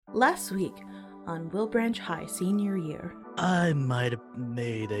Last week on Wilbranch High Senior Year. I might have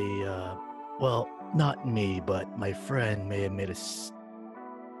made well, not me, but my friend may have made a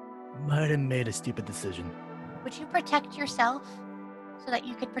stupid decision. Would you protect yourself so that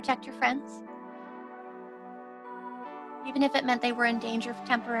you could protect your friends? Even if it meant they were in danger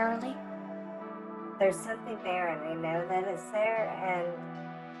temporarily? There's something there and I know that it's there, and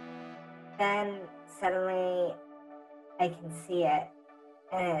then suddenly I can see it,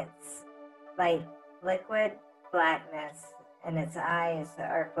 and it's like liquid blackness, and its eyes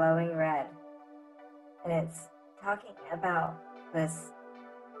are glowing red, and it's talking about this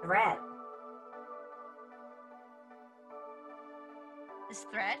thread. This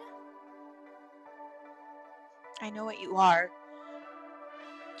thread? I know what you are.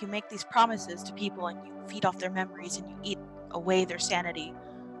 You make these promises to people and you feed off their memories and you eat away their sanity.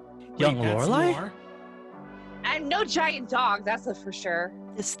 Young Wait, that's Lorelai? more? I'm no giant dog, that's for sure.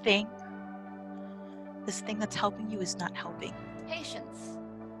 This thing that's helping you is not helping. Patience.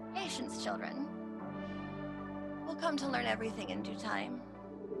 Patience, children. We'll come to learn everything in due time.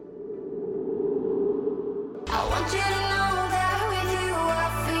 I want you to know that with you I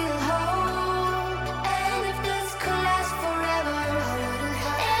feel whole. And if this could last forever, I wouldn't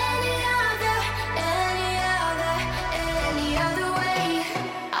have any other way.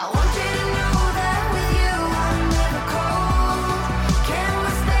 I want you to know that with you I'm never cold. Can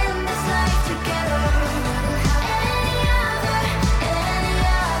we spend this life together? Wouldn't have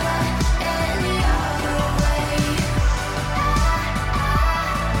any other way.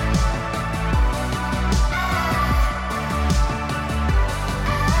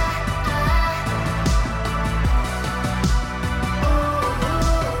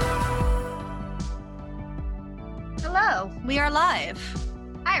 Hello, we are live.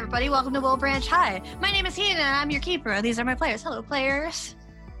 Hi, everybody. Welcome to Wilbranch High. My name is Hina, and I'm your keeper. These are my players. Hello, players.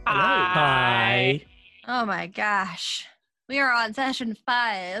 Hi. Oh my gosh. We are on session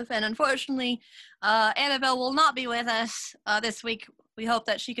 5, and unfortunately, Anabelle will not be with us this week. We hope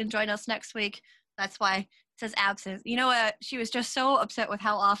that she can join us next week. That's why it says absent. You know what? She was just so upset with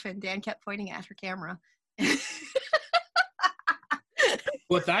how often Dan kept pointing at her camera.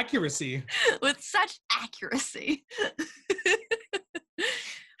 With accuracy. With such accuracy.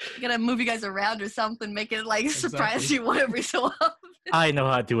 Gotta move you guys around or something, make it like surprise Exactly. you one every so often. I know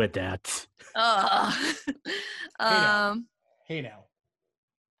how to adapt. Hey now.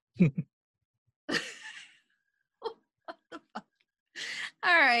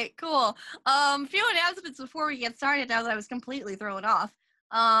 All right, cool. Few announcements before we get started now that I was completely thrown off.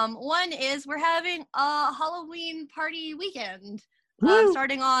 One is we're having a Halloween party weekend.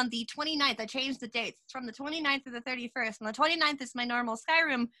 Starting on the 29th. I changed the dates. It's from the 29th to the 31st. And the 29th is my normal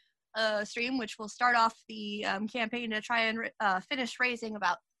Skyrim stream, which will start off the campaign to try and finish raising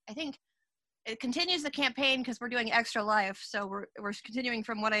about, I think, it continues the campaign because we're doing extra life. So we're continuing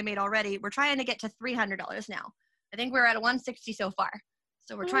from what I made already. We're trying to get to $300 now. I think we're at a 160 so far.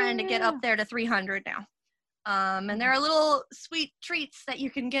 So we're trying to get up there to 300 now. And there are little sweet treats that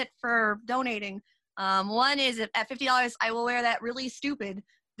you can get for donating. One is at $50, I will wear that really stupid,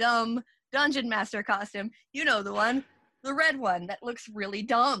 dumb Dungeon Master costume. You know the one. The red one that looks really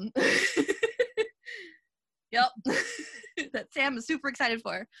dumb. Yep. That Sam is super excited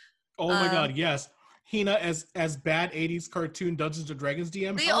for. Oh my god, yes. Hina as bad 80s cartoon Dungeons & Dragons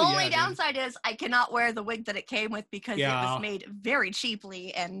DM. The Hell only yeah, downside is I cannot wear the wig that it came with because it Yeah. was made very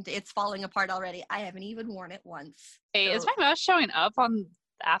cheaply and it's falling apart already. I haven't even worn it once. Hey, So- is my mouse showing up on the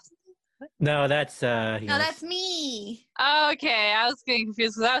app? No, that's No, that's me. Okay, I was getting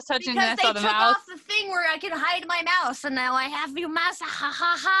confused because I was touching Because this they on the took mouse. off the thing where I can hide my mouse, and now I have your mouse. Ha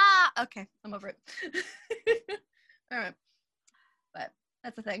ha ha. Okay, I'm over it. All right, but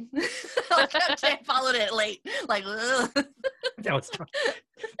that's a thing. I followed it late. Like, ugh. that was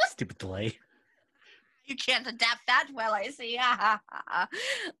stupid delay. You can't adapt that well, I see. Ha ha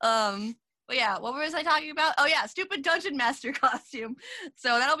ha. But yeah, what was I talking about? Oh yeah, stupid Dungeon Master costume.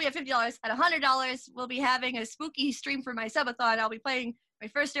 So that'll be at $50. At $100, we'll be having a spooky stream for my subathon. I'll be playing my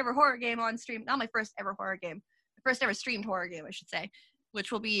first ever horror game on stream. Not my first ever horror game. My first ever streamed horror game, I should say. Which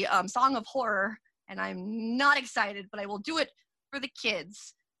will be Song of Horror. And I'm not excited, but I will do it for the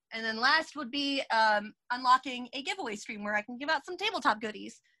kids. And then last would be unlocking a giveaway stream where I can give out some tabletop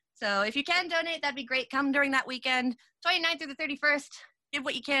goodies. So if you can donate, that'd be great. Come during that weekend, 29th through the 31st. Give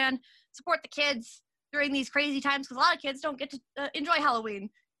what you can. Support the kids during these crazy times because a lot of kids don't get to enjoy Halloween. In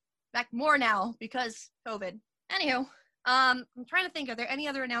fact, more now because COVID. Anywho, I'm trying to think. Are there any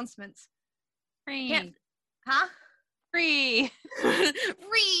other announcements? Free. Huh? Free.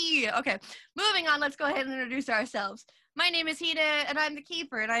 Free. Okay. Moving on. Let's go ahead and introduce ourselves. My name is Hina, and I'm the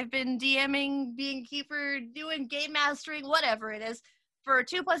keeper, and I've been DMing, being keeper, doing game mastering, whatever it is, for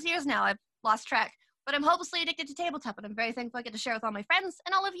 2+ years now. I've lost track. But I'm hopelessly addicted to tabletop, and I'm very thankful I get to share with all my friends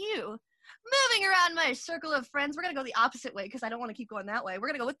and all of you. Moving around my circle of friends, we're going to go the opposite way because I don't want to keep going that way. We're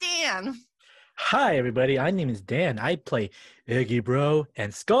going to go with Dan. Hi, everybody. My name is Dan. I play Iggy Bro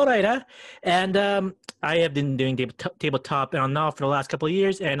and Skull Rider. And I have been doing tabletop on and off for the last couple of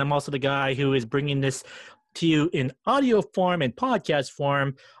years. And I'm also the guy who is bringing this to you in audio form and podcast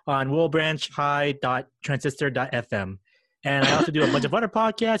form on wilbranchhigh.transistor.fm. And I also do a bunch of other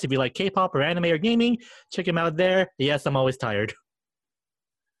podcasts. If you like K-pop or anime or gaming, check them out there. Yes, I'm always tired.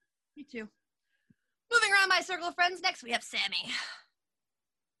 Me too. Moving around my circle of friends, next we have Sammy.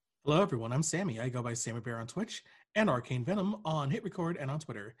 Hello, everyone. I'm Sammy. I go by Sammy Bear on Twitch and Arcane Venom on Hit Record and on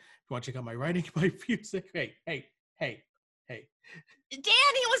Twitter. If you want to check out my writing, my music, hey. Dan,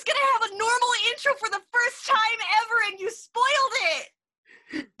 he was going to have a normal intro for the first time ever, and you spoiled it.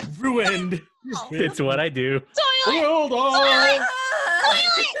 Ruined. Oh. It's what I do. Hold on. Toilet!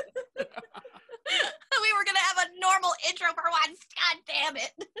 We were going to have a normal intro for once. God damn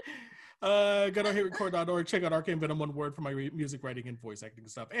it. Go to hitrecord.org. Check out Arcane Venom, one word for my music writing and voice acting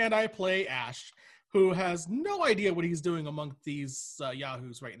stuff. And I play Ash, who has no idea what he's doing among these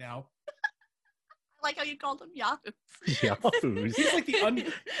yahoos right now. I like how you called him Yahoo. Yahoos. He's like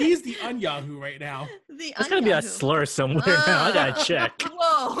he's the un-yahoo right now. There's got to be a slur somewhere now. I got to check.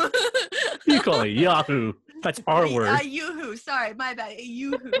 Whoa. You call it Yahoo. That's our word. Yoo-hoo. Sorry, my bad.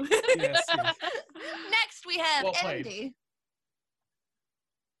 Yoo-hoo. Yes. Next, we have Well played. Andy.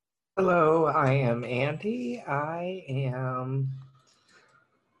 Hello, I am Andy. I am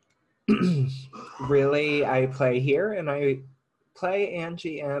I play here and I play and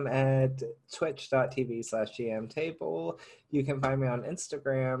GM at twitch.tv/GMtable. You can find me on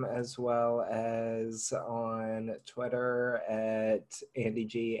Instagram as well as on Twitter at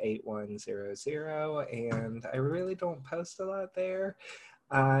AndyG8100, and I really don't post a lot there.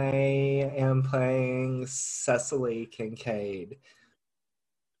 I am playing Cecily Kincaid,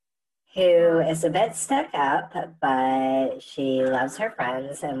 who is a bit stuck up, but she loves her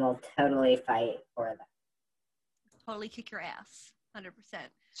friends and will totally fight for them. Totally kick your ass. 100%.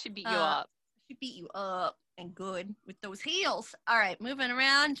 She beat you up. She beat you up and good with those heels. All right, moving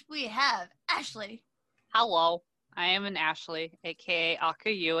around, we have Ashley. Hello, I am an Ashley, aka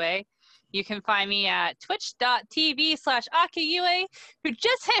Akayue. You can find me at twitch.tv/Akayue, who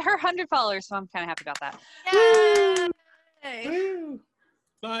just hit her 100 followers, so I'm kind of happy about that. Yay! Woo.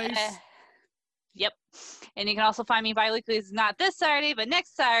 Nice. Yep. And you can also find me bi-weekly. It's not this Saturday, but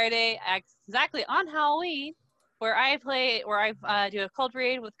next Saturday, exactly on Halloween, where I do a cold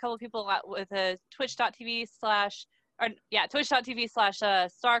raid with a couple of people with a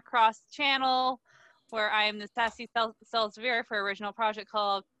twitch.tv/Starcross channel, where I am the sassy Salzvira for an original project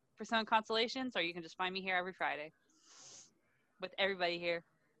called Persona Constellations, or you can just find me here every Friday with everybody here.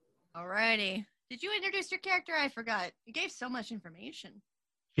 Alrighty. Did you introduce your character? I forgot. You gave so much information.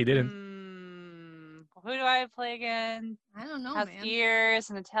 He didn't. Who do I play again? I don't know, Has man. ears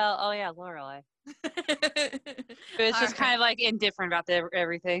and a tail. Oh yeah, Lorelei. It was just kind of like indifferent about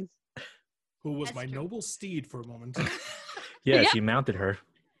everything. Who was That's my true. noble steed for a moment. Yes, Yeah. you mounted her.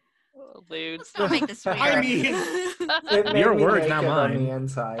 Oh, dude. Let's not make this weird. I mean, It made Your me words, naked not on mine. the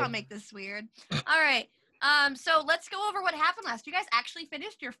inside. I'll make this weird. All right. So let's go over what happened last. You guys actually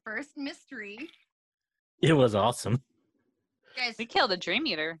finished your first mystery. It was awesome. We killed a Dream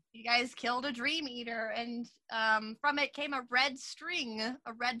Eater. You guys killed a dream eater, and from it came a red string,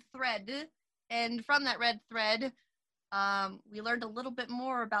 a red thread. And from that red thread, we learned a little bit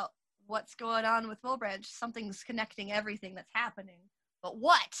more about what's going on with Wilbranch. Something's connecting everything that's happening. But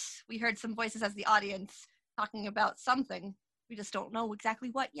what? We heard some voices as the audience talking about something. We just don't know exactly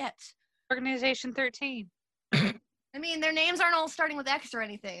what yet. Organization 13. I mean, their names aren't all starting with X or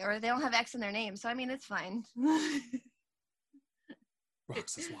anything, or they don't have X in their name, so I mean, it's fine.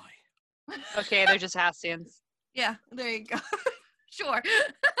 Rox is why. Okay, they're just Hastians. Yeah, there you go. Sure.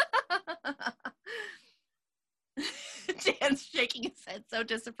 Dan's shaking his head so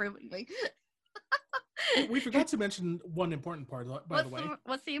disapprovingly. We forgot to mention one important part, by the way.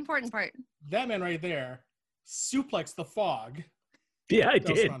 What's the important part? That man right there, suplex the fog. Yeah, I That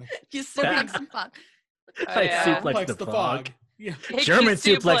was did. funny. You suplex some fog. I suplex Suplex the fog. Yeah, German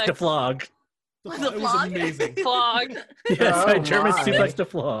suplex the flog. the The fog. It was flog? amazing. Flog. Yes, Oh I German my. suplex the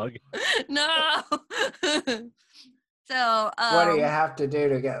flog. No. So, What do you have to do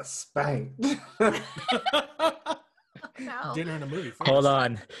to get spanked? no. Dinner and a movie. First. Hold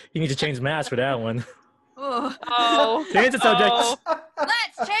on. You need to change mask for that one. Oh. Oh. Change the subject. Oh.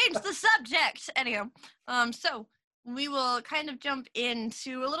 Let's change the subject. Anyhow, so we will kind of jump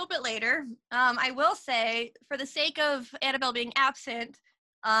into a little bit later. I will say, for the sake of Annabelle being absent,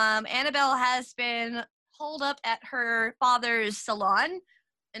 Annabelle has been holed up at her father's salon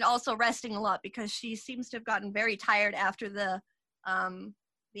and also resting a lot because she seems to have gotten very tired after the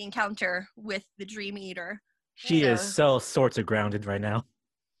encounter with the Dream Eater. She is So- so sorts of grounded right now.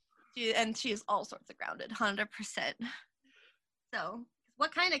 She is all sorts of grounded, 100%. So,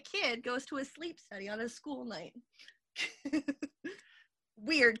 what kind of kid goes to a sleep study on a school night?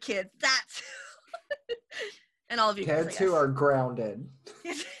 Weird kids. That's and all of you Kids who are grounded.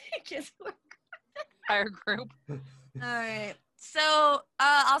 kids who are Entire group. all right. So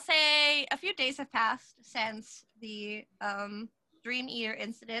I'll say a few days have passed since the Dream Eater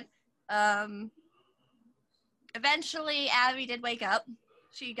incident. Eventually, Abby did wake up.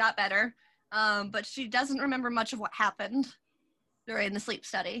 She got better, but she doesn't remember much of what happened during the sleep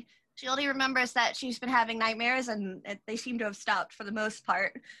study. She only remembers that she's been having nightmares, and they seem to have stopped for the most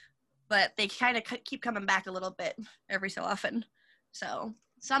part, but they kind of keep coming back a little bit every so often. So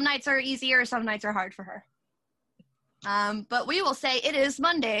some nights are easier, some nights are hard for her. But we will say it is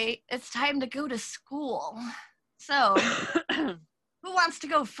Monday. It's time to go to school. So who wants to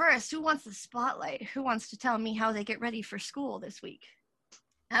go first? Who wants the spotlight? Who wants to tell me how they get ready for school this week?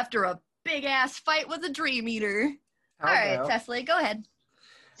 After a big-ass fight with a Dream Eater. All right, Cecily, go ahead.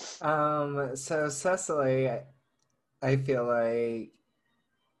 So Cecily, I feel like,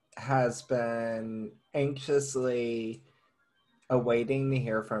 has been anxiously awaiting to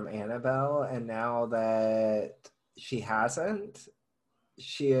hear from Annabelle, and now that she hasn't,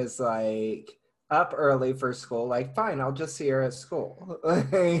 she is like up early for school, like, fine, I'll just see her at school.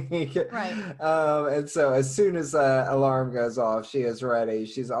 Right. And so as soon as the alarm goes off, she is ready.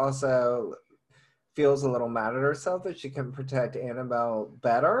 She's also feels a little mad at herself that she can protect Annabelle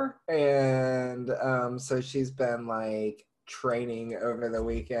better. And so she's been like training over the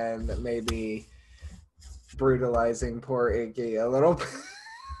weekend, maybe brutalizing poor Iggy a little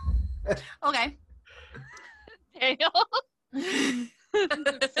bit. Okay. Daniel. I'm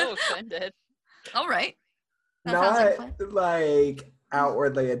so offended. All right. That sounds like a Not plan. like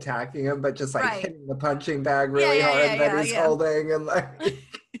outwardly attacking him, but just like Right. hitting the punching bag really Yeah, hard that yeah, he's yeah. holding, and like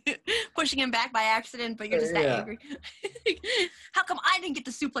Pushing him back by accident, but you're just that Yeah. angry. How come I didn't get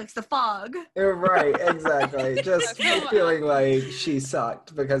to suplex the fog? right, exactly. Just Come on. feeling like she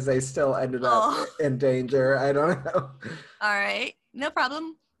sucked because they still ended up Oh. in danger. I don't know. All right. No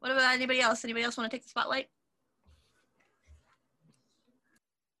problem. What about anybody else? Anybody else want to take the spotlight?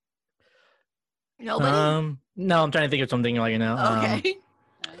 Nobody? No, I'm trying to think of something like Okay.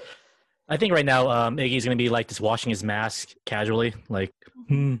 I think right now, Iggy's gonna be like just washing his mask casually, like.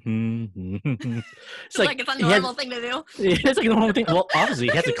 It's like it's a he has- normal thing to do. It's like a normal thing. Well, obviously,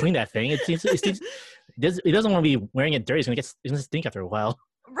 he has to clean that thing. It seems he doesn't want to be wearing it dirty. It's gonna stink after a while.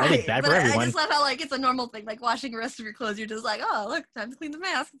 That'd be Right. bad But for I everyone. just love how like it's a normal thing, like washing the rest of your clothes. You're just like, oh, look, time to clean the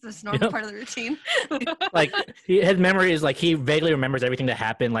mask. It's just a normal Yep. part of the routine. Like his memory is like he vaguely remembers everything that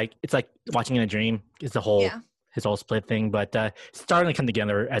happened. Like it's like watching in a dream. It's the whole Yeah. his whole split thing, but it's starting to come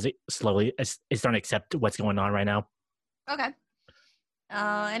together as it slowly it's starting to accept what's going on right now. Okay.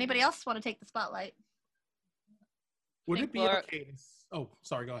 Anybody else want to take the spotlight? Would think it be Laura- the case? Oh,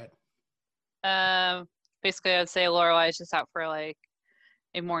 sorry. Go ahead. Basically, I would say Lorelai is just out for like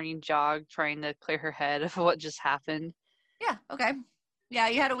a morning jog, trying to clear her head of what just happened. Yeah. Okay. Yeah,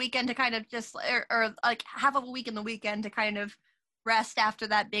 you had a weekend to kind of just, or like half of a week in the weekend to kind of rest after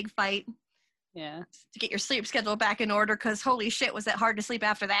that big fight Yeah. to get your sleep schedule back in order. Because holy shit, was it hard to sleep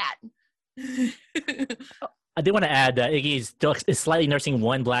after that? I do want to add that Iggy is slightly nursing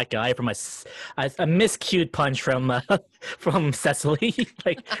one black eye from a miscued punch from Cecily.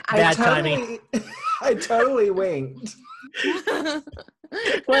 Like bad timing. I totally winked.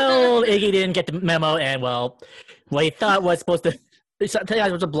 Well, Iggy didn't get the memo, and well, what he thought was supposed to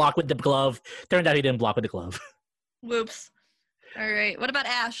was a block with the glove. Turned out he didn't block with the glove. Whoops. All right. What about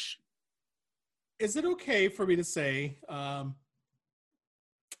Ash? Is it okay for me to say,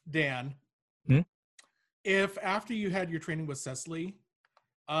 Dan, Hmm? if after you had your training with Cecily,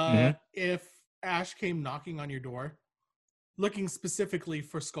 Mhm. if Ash came knocking on your door, looking specifically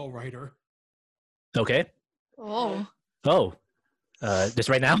for Skull Rider, Okay. Oh. Oh, just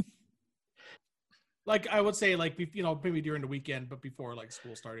right now. like I would say, like maybe during the weekend, but before like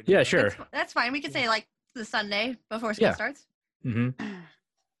school started. Yeah, sure. That's fine. We could say like the Sunday before school Yeah. starts. Hmm.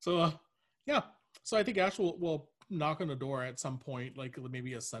 So yeah, so I think Ash will knock on the door at some point, like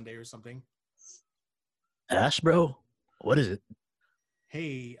maybe a Sunday or something. Ash, bro, what is it?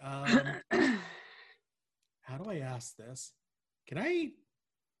 Hey, how do I ask this? Can I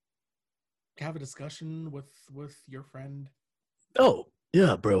have a discussion with your friend? Oh,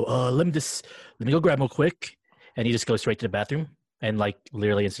 yeah, bro. Let me go grab him real quick. And he just goes straight to the bathroom. And like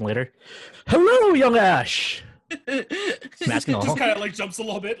literally instant later, hello, young Ash. Mask and all. Just kind of like jumps a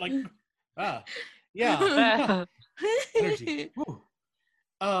little bit, like, yeah, energy. Woo.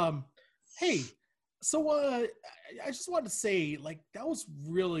 Hey, so I just wanted to say, like, that was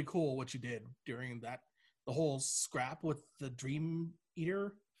really cool what you did during the whole scrap with the Dream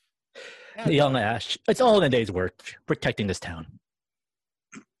Eater. And, Young Ash. It's all in a day's work protecting this town.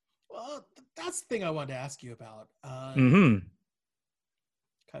 Well, that's the thing I wanted to ask you about. Mm-hmm.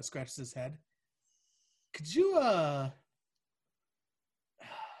 Kind of scratches his head. Could you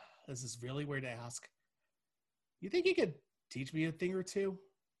this is really weird to ask. You think you could teach me a thing or two?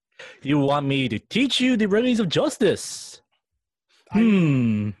 You want me to teach you the remedies of justice?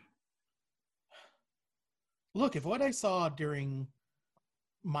 Look, if what I saw during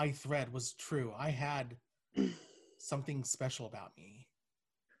my thread was true, I had something special about me.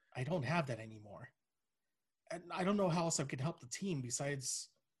 I don't have that anymore. And I don't know how else I could help the team besides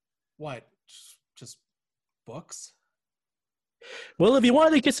what? Just books? Well, if you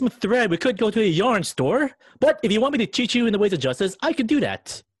wanted to get some thread, we could go to a yarn store. But if you want me to teach you in the ways of justice, I could do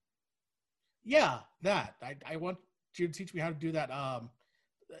that. Yeah, that. I want you to teach me how to do that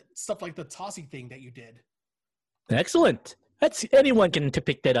stuff like the tossing thing that you did. Excellent. Anyone can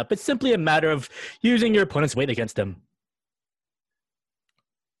pick that up. It's simply a matter of using your opponent's weight against them.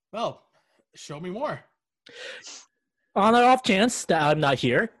 Well, show me more. On the off chance that I'm not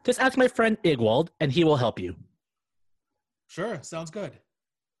here, just ask my friend Igwald, and he will help you. Sure, sounds good.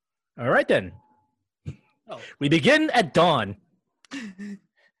 All right, then. Oh. We begin at dawn.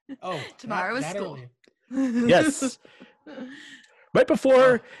 Oh, Tomorrow is school. early. Yes. Right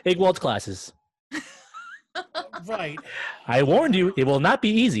before Igwald's classes. Right. I warned you, it will not be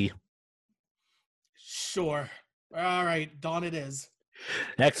easy. Sure. All right, dawn it is.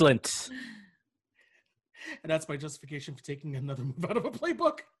 Excellent. And that's my justification for taking another move out of a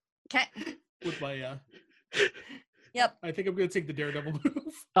playbook. Okay. With my Yep. I think I'm gonna take the Daredevil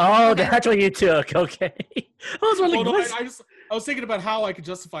move. Oh, Okay. that's what you took. Okay. I was really No, I was thinking about how I could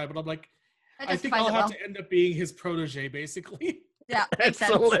justify it, but I'm like, I think I'll have to end up being his protege, basically. Yeah, makes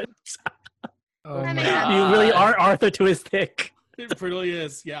sense. Excellent. Oh That my makes sense. You really are Arthur to his thick. It really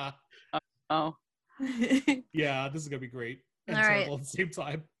is, yeah. Oh. Yeah, this is gonna be great. And All right. terrible at the same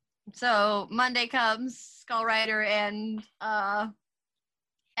time. So Monday comes, Skull Rider and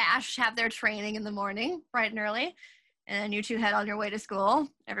Ash have their training in the morning, bright and early. And then you two head on your way to school.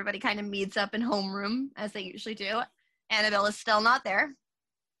 Everybody kind of meets up in homeroom, as they usually do. Anabelle is still not there.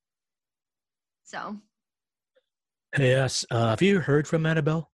 So. Yes. Have you heard from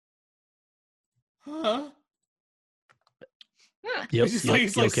Anabelle? Huh? Yep. He's You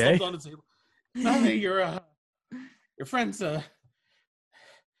like okay? slumped on the table. Hey, your friend's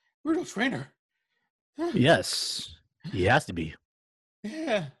brutal trainer. Yes. He has to be.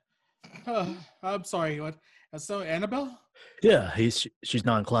 Yeah. I'm sorry. What? So Anabelle? Yeah. She's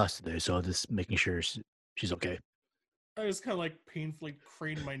not in class today, so I'm just making sure she's okay. I just kind of like painfully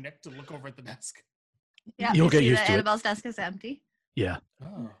craned my neck to look over at the desk. Yeah, You'll you get see used that to it. Annabelle's desk is empty. Yeah.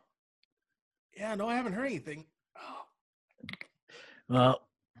 Oh. Yeah, no, I haven't heard anything. Well,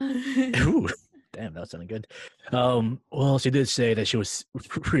 ooh, damn, that sounded good. Well, she did say that she was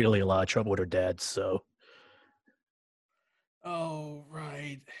really a lot of trouble with her dad, so. Oh,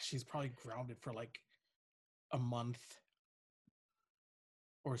 right. She's probably grounded for like a month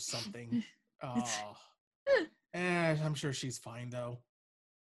or something. Oh. I'm sure she's fine though.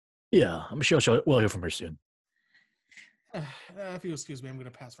 Yeah, I'm sure we'll hear from her soon. If you excuse me, I'm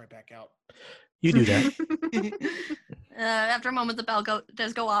gonna pass right back out. You do that. After a moment, the bell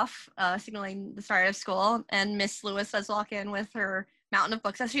does go off, signaling the start of school, and Miss Lewis does walk in with her mountain of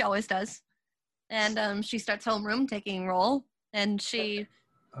books, as she always does. And she starts homeroom, taking roll, and she...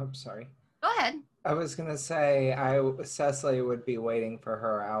 Oh, sorry. Go ahead. I was gonna say Cecily would be waiting for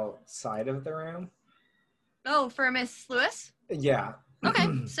her outside of the room. Oh, for Miss Lewis? Yeah.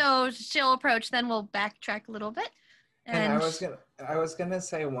 Okay, so she'll approach, then we'll backtrack a little bit. And I was gonna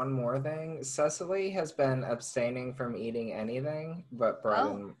say one more thing. Cecily has been abstaining from eating anything but bread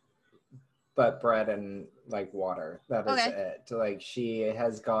and like water. That is it. Like she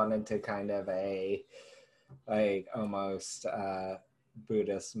has gone into kind of a like almost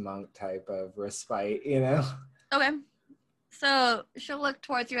Buddhist monk type of respite, you know? Okay. So she'll look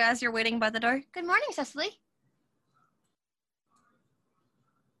towards you as you're waiting by the door. Good morning, Cecily.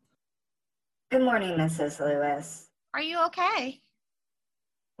 Good morning, Mrs. Lewis. Are you okay?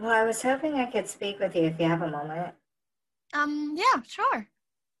 Well, I was hoping I could speak with you if you have a moment. Yeah, sure.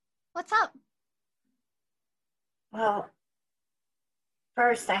 What's up? Well,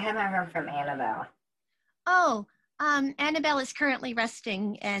 first, I haven't heard from Annabelle. Oh, Annabelle is currently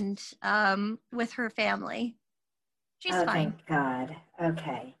resting and with her family. She's Oh, fine. thank God.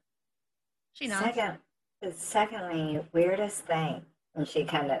 Okay. She nods. Secondly, weirdest thing. And she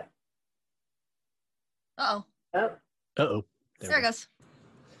kind of, Uh-oh. oh, Uh-oh. There it goes.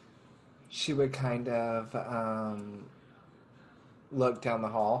 She would kind of look down the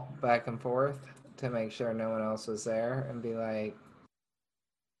hall back and forth to make sure no one else was there and be like,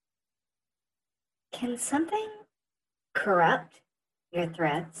 can something corrupt your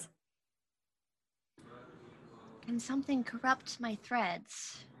threads? Can something corrupt my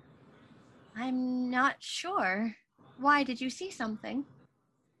threads? I'm not sure. Why, did you see something?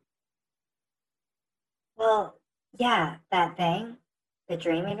 Well, yeah, that thing, the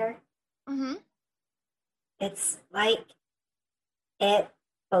Dream Eater, Mm-hmm. it's like it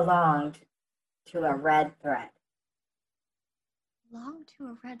belonged to a red thread. Belong to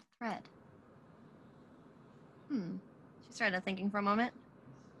a red thread. She started thinking for a moment.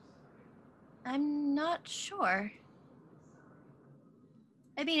 I'm not sure.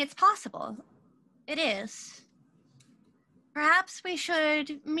 I mean, it's possible. It is. Perhaps we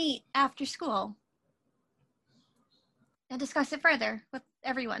should meet after school and discuss it further with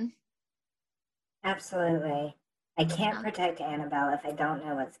everyone. Absolutely. I can't Yeah. protect Annabelle if I don't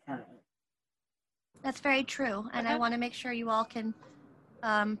know what's coming. That's very true, and I Okay. want to make sure you all can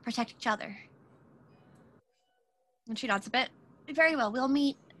protect each other. And she nods a bit. Very well, we'll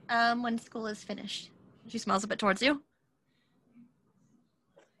meet when school is finished. She smiles a bit towards you.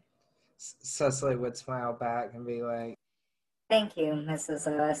 Cecily would smile back and be like, Thank you, Mrs.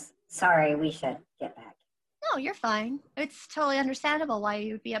 Lewis. Sorry, we should get back. No, you're fine. It's totally understandable why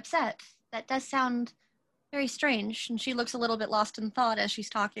you would be upset. That does sound very strange, and she looks a little bit lost in thought as she's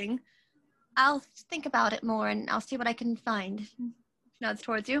talking. I'll think about it more, and I'll see what I can find. She nods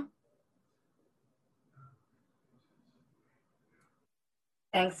towards you.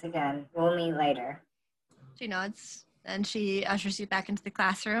 Thanks again. We'll meet later. She nods, and she ushers you back into the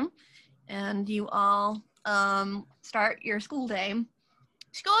classroom, and you all start your school day.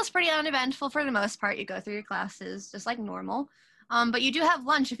 School is pretty uneventful for the most part. You go through your classes just like normal, but you do have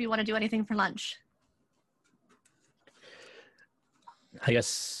lunch if you want to do anything for lunch. I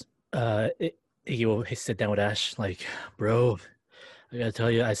guess he will sit down with Ash like, bro, I gotta tell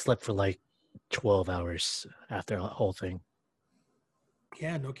you, I slept for like 12 hours after the whole thing.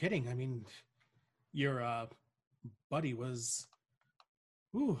 Yeah, no kidding. I mean, your buddy was,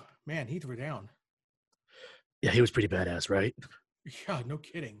 ooh, man, he threw down. Yeah, he was pretty badass, right? Yeah, no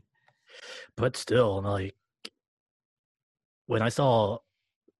kidding. But still, like, when I saw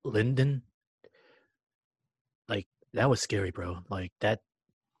Lyndon, like, that was scary, bro. Like, the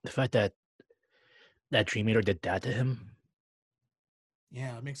fact that Dream Eater did that to him.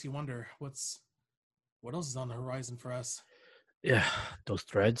 Yeah, it makes you wonder what else is on the horizon for us. Yeah, those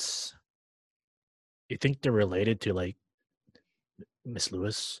threads. You think they're related to, like, Miss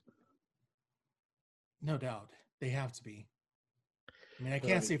Lewis? No doubt. They have to be. I mean, I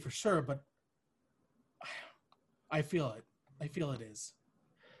can't say for sure, but I feel it. I feel it is.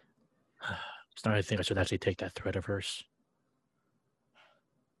 I'm starting to think I should actually take that thread of hers.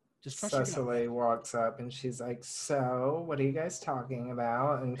 Just trust your gut. Cecily walks up and she's like, so, what are you guys talking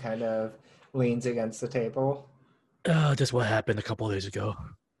about? And kind of leans against the table. Just what happened a couple of days ago.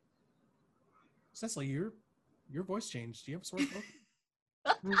 Cecily, your voice changed. Do you have a sore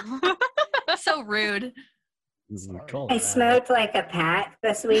throat? So rude. I smoked like a pack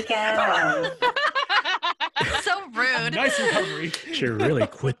this weekend. So rude. Nice recovery. Should really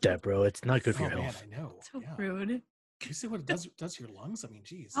quit that, bro. It's not good for Oh your man, health. I know. So Yeah. rude. You see what it does to your lungs? I mean,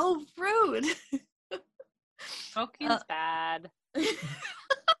 geez. Oh, rude. Smoking's bad.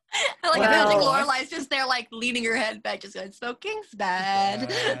 I like Well- imagine Lorelai's just there, like leaning her head back, just going, "Smoking's bad."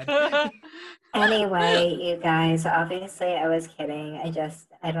 Bad. Anyway, you guys, obviously I was kidding.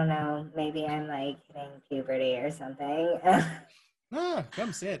 I don't know, maybe I'm like hitting puberty or something.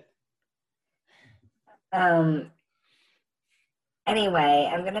 Come sit.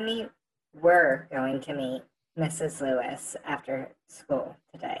 Anyway, we're going to meet Mrs. Lewis after school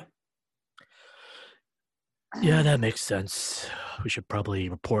today. Yeah, that makes sense. We should probably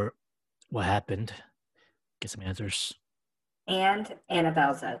report what happened. Get some answers. And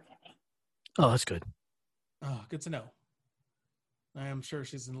Annabelle's okay. Oh, that's good. Oh, good to know. I am sure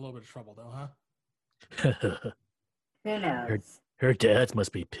she's in a little bit of trouble though, huh? Who knows? Her dads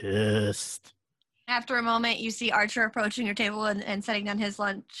must be pissed. After a moment, you see Archer approaching your table and setting down his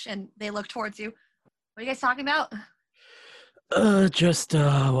lunch, and they look towards you. What are you guys talking about? Just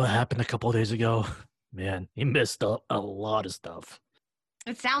what happened a couple of days ago. Man, he missed up a lot of stuff.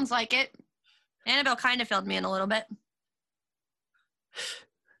 It sounds like it. Annabelle kind of filled me in a little bit.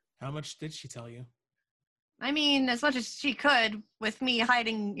 How much did she tell you? I mean, as much as she could, with me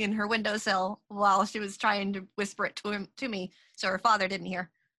hiding in her windowsill while she was trying to whisper it to me, so her father didn't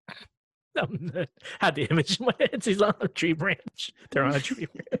hear. Had the image in my head. He's on a tree branch. They're on a tree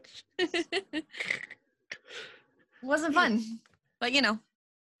branch. It wasn't fun, but you know,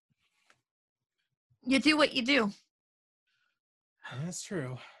 you do what you do. That's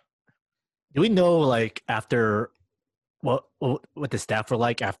true. Do we know, like, after what the staff were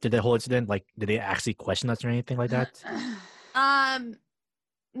like after the whole incident? Like, did they actually question us or anything like that?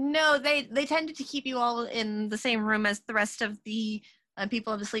 No, they tended to keep you all in the same room as the rest of the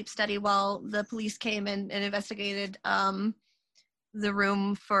people of the sleep study while the police came and investigated the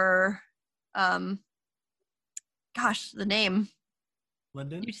room for the name.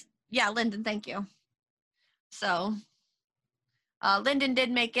 Lyndon? Yeah, Lyndon, thank you. So Lyndon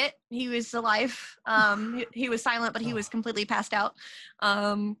did make it. He was alive. He was silent, but he was completely passed out.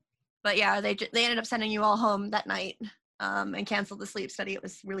 But yeah, they ended up sending you all home that night and canceled the sleep study. It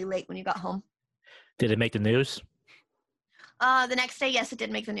was really late when you got home. Did it make the news? The next day, yes, it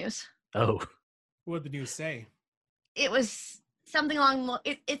did make the news. Oh. What did the news say? It was something along.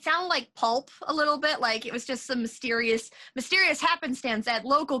 It sounded like pulp a little bit. Like it was just some mysterious happenstance at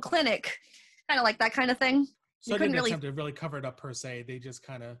local clinic, kind of like that kind of thing. So they didn't attempt to really cover it up per se. They just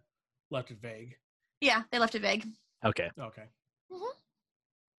kind of left it vague. Yeah, they left it vague. Okay. Okay. Mm-hmm.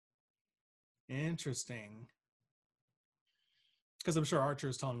 Interesting. Because I'm sure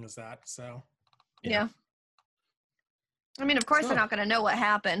Archer's telling us that. So. Yeah. I mean, of course, they're not going to know what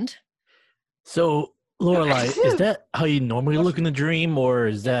happened. So, Lorelai, is that how you normally look in a dream, or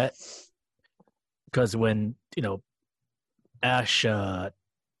is that because when Ash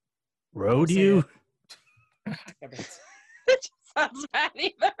rode you? It just sounds bad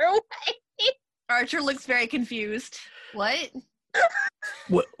either way. Archer looks very confused. What?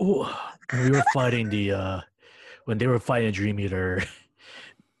 When we were fighting when they were fighting Dream Eater,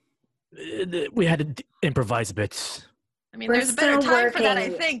 we had to improvise a bit. I mean, there's a better time for that, I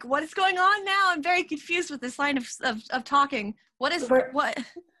think. What is going on now? I'm very confused with this line of talking. What?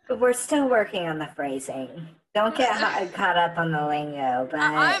 We're still working on the phrasing. Don't get caught up on the lingo. But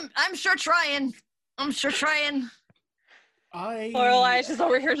I'm sure trying. Lorelai is just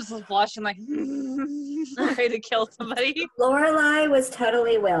over here just blushing like ready to kill somebody. Lorelai was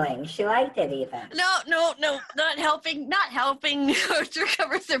totally willing. She liked it even. No, not helping. Archer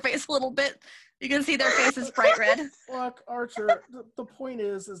covers their face a little bit. You can see their faces bright red. Look, Archer, the point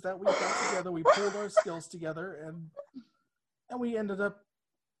is that we got together, we pulled our skills together, and we ended up,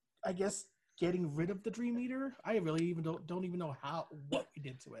 I guess, getting rid of the Dream Eater. I really even don't even know what we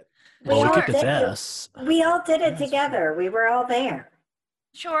did to it. Well, we kicked its ass. We all did it together. We were all there.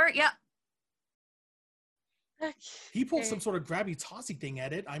 Sure, yeah. He pulled some sort of grabby tossy thing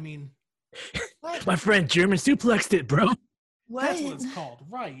at it. I mean, what? My friend German suplexed it, bro. That's what it's called,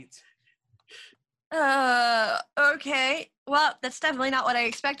 right? Okay. Well, that's definitely not what I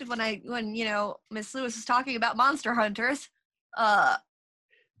expected when Miss Lewis was talking about monster hunters. Huh.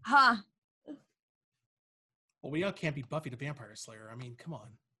 Well, we all can't be Buffy the Vampire Slayer. I mean, come on.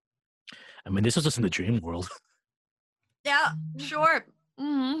 I mean, this was just in the dream world. Yeah, sure.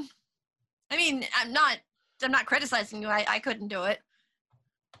 Mm-hmm. I mean, I'm not criticizing you. I couldn't do it.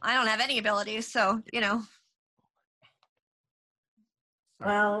 I don't have any abilities, so,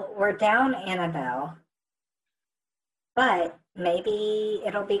 Well, we're down Annabelle, but maybe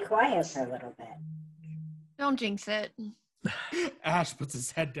it'll be quiet for a little bit. Don't jinx it. Ash puts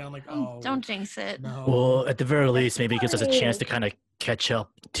his head down like, oh. Don't jinx it. No. Well, at the very least, maybe it gives us a chance to kind of catch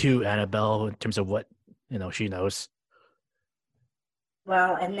up to Annabelle in terms of what, she knows.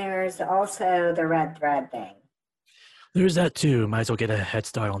 Well, and there's also the red thread thing. There's that too. Might as well get a head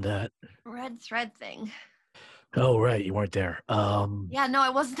start on that. Red thread thing. Oh, right. You weren't there. Yeah, no, I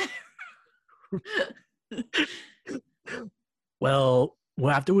wasn't there. Well,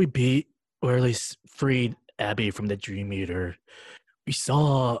 after we beat, or at least freed Abby from the Dream Eater, we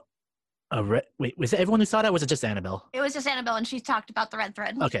saw a red... Wait, was it everyone who saw that, or was it just Annabelle? It was just Annabelle, and she talked about the red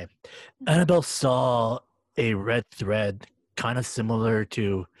thread. Okay. Annabelle saw a red thread kind of similar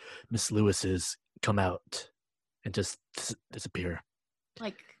to Miss Lewis's come out and just disappear.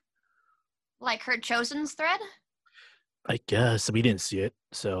 Like her chosen's thread? I guess. We didn't see it,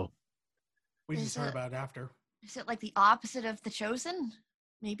 so... We just heard about it after. Is it like the opposite of the chosen?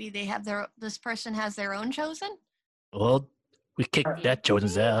 Maybe they have this person has their own chosen? Well, we kicked that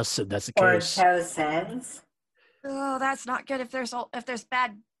chosen's ass, if that's the Or case. chosen's. Oh, that's not good if there's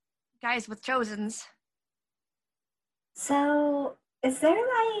bad guys with chosens. So, is there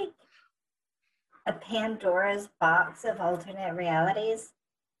like a Pandora's box of alternate realities?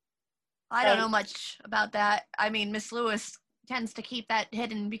 I don't know much about that. I mean, Miss Lewis tends to keep that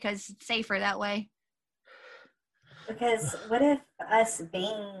hidden because it's safer that way. Because what if us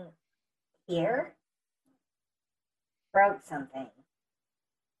being here broke something?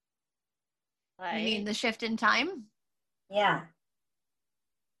 You mean Like, the shift in time? Yeah.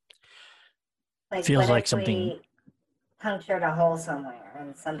 Like, Feels what like if something. we punctured a hole somewhere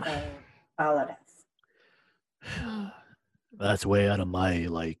and something followed us? Hmm. That's way out of my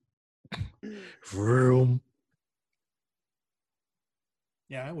room.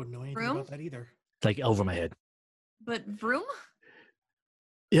 Yeah, I wouldn't know anything Room? about that either. It's like over my head. But vroom?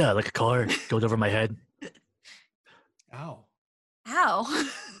 Yeah, like a car goes over my head. Ow. How?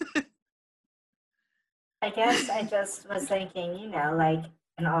 I guess I just was thinking, like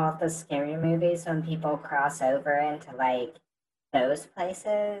in all the scary movies when people cross over into like those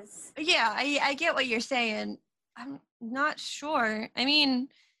places. Yeah, I get what you're saying. I'm not sure. I mean,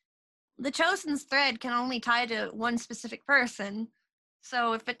 the chosen's thread can only tie to one specific person.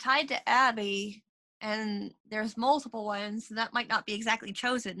 So if it tied to Abby and there's multiple ones, that might not be exactly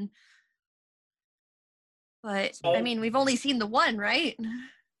chosen. But I mean, we've only seen the one, right?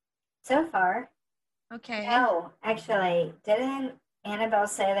 So far. Okay. No, actually, didn't Annabelle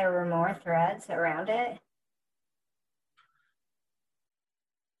say there were more threads around it?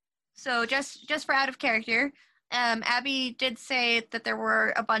 So just for out of character, Abby did say that there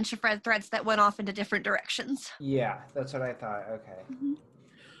were a bunch of red threads that went off into different directions. Yeah, that's what I thought. Okay.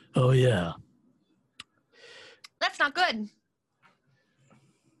 Oh yeah. That's not good.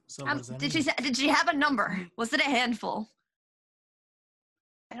 So what does that mean? Did she have a number? Was it a handful?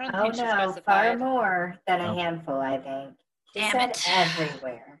 I don't Oh think she no, far specified. more than a Oh. handful, I think. She Damn said it.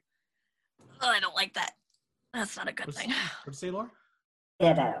 everywhere. Oh, I don't like that. That's not a good What's, thing. what'd you say, Laura?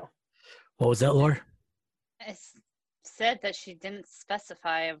 Ditto. What was that, Laura? I said that she didn't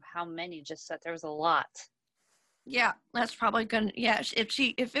specify of how many, just that there was a lot. Yeah, that's probably good. Yeah,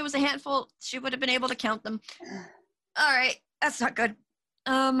 if it was a handful, she would have been able to count them. All right, that's not good.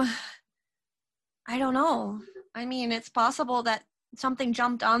 I don't know. I mean, it's possible that something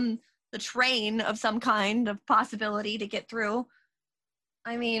jumped on the train of some kind of possibility to get through.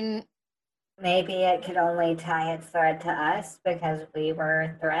 I mean, Maybe it could only tie its thread to us because we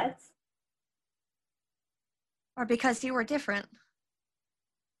were threads. or because you were different.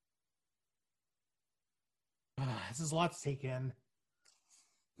 This is a lot to take in.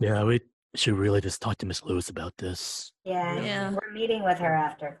 Yeah, we should really just talk to Miss Lewis about this. Yeah, Yeah. we're meeting with her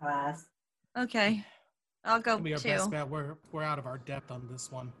after class. Okay, I'll go It'll be our best too. bet. We're out of our depth on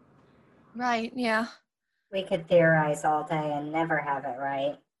this one. Right? Yeah, We could theorize all day and never have it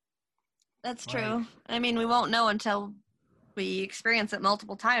right. that's Right. true. I mean, we won't know until we experience it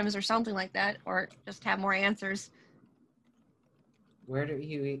multiple times or something like that, or just have more answers. Where do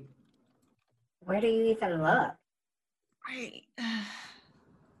you eat? Where do you even look? Right.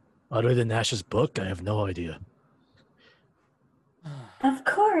 Other than Ash's book, I have no idea. Of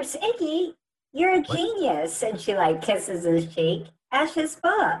course, Iggy, you're a What? genius. And she like kisses his cheek. Ash's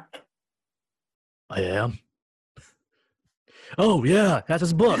book. I am. Oh yeah, that's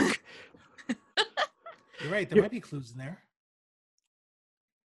his book. You're right. There might be clues in there.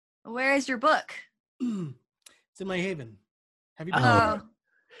 Where is your book? It's in my haven. Have you been Oh.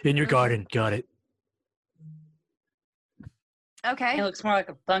 there? In your garden. Got it. Okay. It looks more like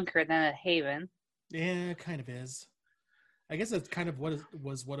a bunker than a haven. Yeah, it kind of is. I guess that's kind of what it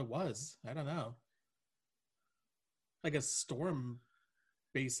was. I don't know. Like a storm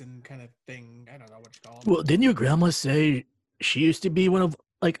basin kind of thing. I don't know what you call it. Well, didn't your grandma say she used to be one of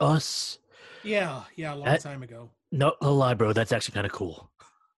like us? Yeah, a long That- time ago. No, a lie, bro. That's actually kind of cool.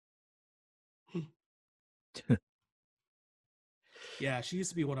 Yeah, she used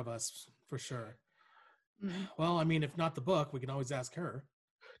to be one of us for sure. Mm. Well, I mean, if not the book, we can always ask her.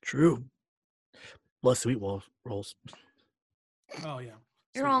 True. Plus sweet rolls. Oh yeah.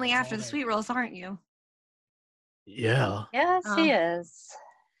 You're Sweet only rolls after all the day. sweet rolls, aren't you? Yeah. Yes, she is.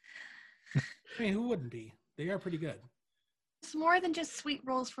 I mean, who wouldn't be? They are pretty good. It's more than just sweet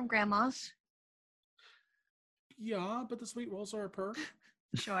rolls from grandma's. Yeah, but the sweet rolls are a perk.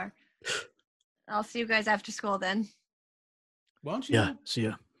 Sure. I'll see you guys after school then. Why don't you? Yeah. See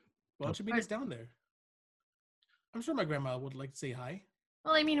ya. Why don't you meet us down there? I'm sure my grandma would like to say hi.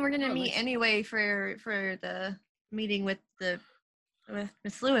 Well, I mean, we're gonna Oh, meet nice. anyway for the meeting with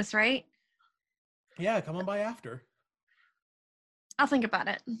Miss Lewis, right? Yeah, come on by after. I'll think about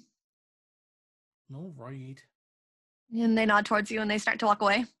it. All right. And they nod towards you and they start to walk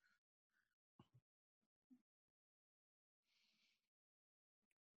away.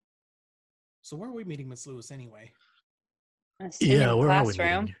 So where are we meeting Miss Lewis anyway? I'm assuming Yeah, where are we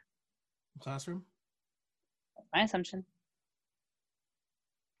classroom. meeting? Classroom? My assumption.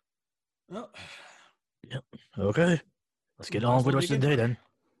 Oh, Okay. Let's get on with the rest of the day then.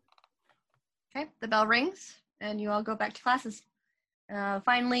 Okay, the bell rings and you all go back to classes.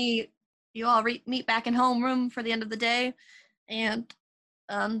 Finally, you all meet back in homeroom for the end of the day, and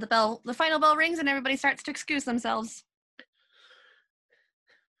the final bell rings and everybody starts to excuse themselves.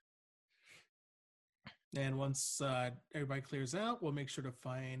 and once everybody clears out, we'll make sure to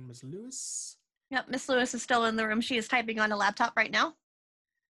find Miss Lewis. Yep, Miss Lewis is still in the room. She is typing on a laptop right now.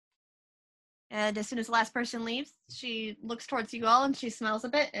 And as soon as the last person leaves, she looks towards you all and she smiles a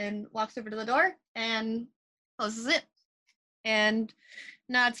bit and walks over to the door and closes it and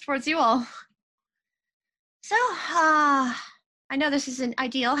nods towards you all. So, I know this isn't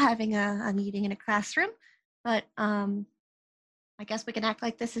ideal having a meeting in a classroom, but I guess we can act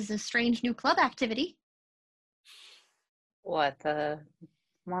like this is a strange new club activity. What, the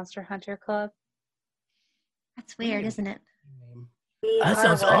Monster Hunter Club? That's weird, isn't it? We That are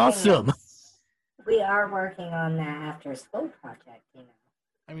sounds working awesome. on- we are working on that after school project, you know.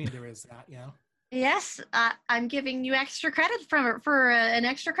 I mean, there is that, yeah. Yes, I'm giving you extra credit for an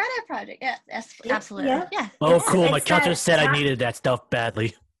extra credit project. Yes, Yeah, absolutely. yeah. Yeah. Oh, It's- cool. My it's counselor that said I ti- needed that stuff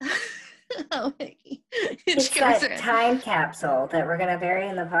badly. Oh, Mickey. It's She goes that around. time capsule that we're gonna bury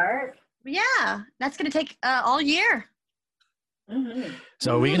in the park. Yeah, that's gonna take all year. Mm-hmm.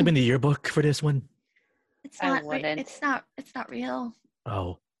 So are we going to be in the yearbook for this one? It's I not. wouldn't. It's not real.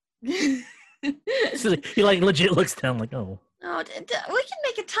 Oh. No, So he like legit looks down like, oh. we can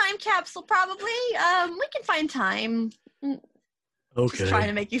make a time capsule probably. We can find time. Just trying to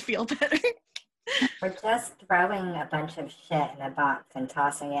Okay. make you feel better. We're just throwing a bunch of shit in a box and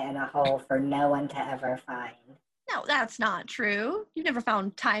tossing it in a hole for no one to ever find. No, that's not true. You've never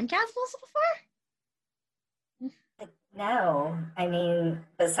found time capsules before? No, I mean,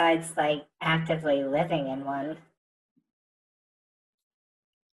 besides like actively living in one.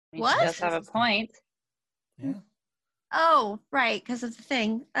 I mean, What? She does have a point. Yeah. Oh, right, because of the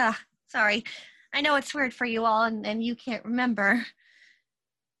thing. Sorry. I know it's weird for you all, and you can't remember.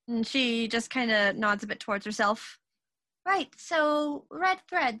 And she just kind of nods a bit towards herself. Right, so red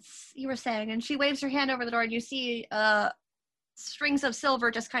threads, you were saying, and she waves her hand over the door, and you see strings of silver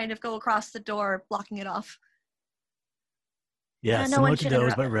just kind of go across the door, blocking it off. Yeah, no similar one to should those,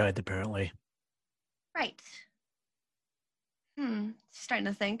 interrupt. but red, apparently. Right. Just trying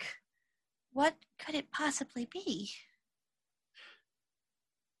to think. What could it possibly be?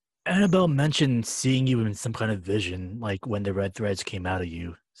 Annabelle mentioned seeing you in some kind of vision, like when the red threads came out of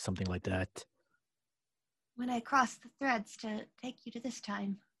you, something like that. When I crossed the threads to take you to this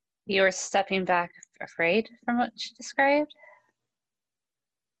time. You were stepping back afraid from what she described?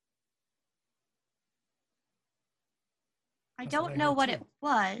 I That's what don't I know heard what too. it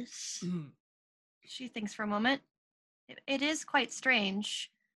was. Mhm. She thinks for a moment. It is quite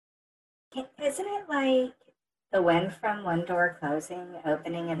strange. Isn't it like the wind from one door closing,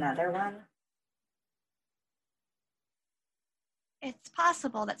 opening another one? It's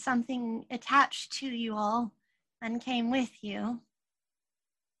possible that something attached to you all and came with you.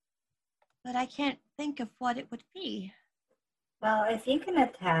 But I can't think of what it would be. Well, if you can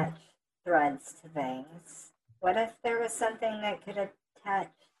attach threads to things, what if there was something that could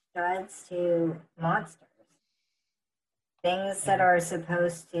attach threads to monsters? Things that are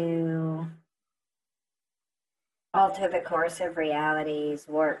supposed to alter the course of realities,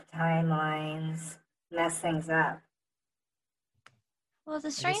 warp timelines, mess things up. Well, the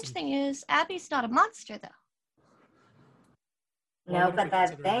strange guess- thing is, Abby's not a monster, though. Well, No, what if but we that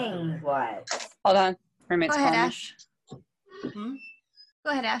consider thing another way? was. Hold on. Roommate's Go ahead, calling me. Ash. Hmm?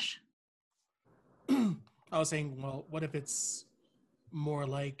 Go ahead, Ash. I was saying, well, what if it's more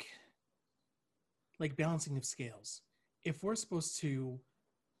like balancing of scales? If we're supposed to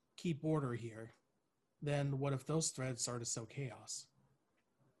keep order here, then what if those threads start to sow chaos?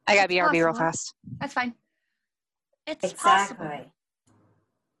 I got It's BRB real possible. fast. That's fine. It's possible. Exactly.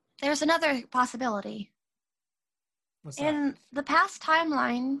 There's another possibility. What's that? In the past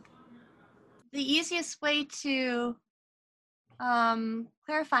timeline, the easiest way to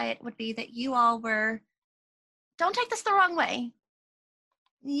clarify it would be that you all were, don't take this the wrong way,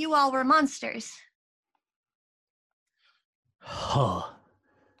 you all were monsters. Huh.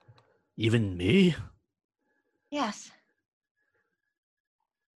 Even me? Yes.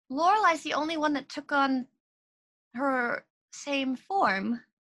 Lorelai's the only one that took on her same form.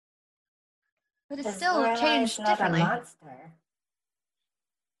 But it's Because still Lorelai is changed not a differently. monster.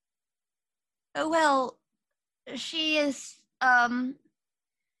 Oh, well, she is,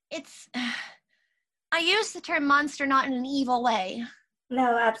 it's. I use the term monster not in an evil way.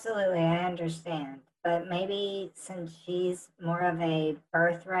 No, absolutely, I understand. But maybe since she's more of a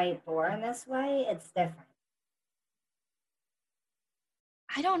birthright born this way, it's different.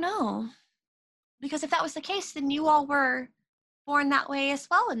 I don't know. Because if that was the case, then you all were born that way as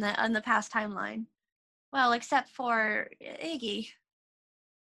well in the past timeline. Well, except for Iggy.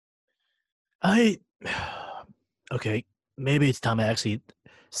 Okay, maybe it's time I actually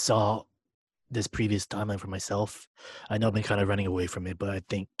saw this previous timeline for myself. I know I've been kind of running away from it, but I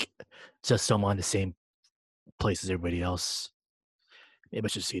think just so I'm on the same place as everybody else, maybe I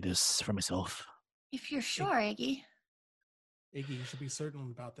should see this for myself. If you're sure, Iggy. Iggy, you should be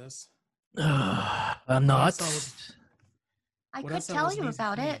certain about this. I'm What I not. saw was- I what could saw tell was you amazing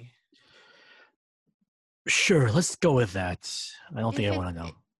about to it. me. Sure, let's go with that. I don't think If I it- want to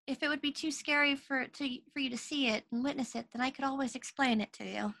know. If it would be too scary for you to see it and witness it, then I could always explain it to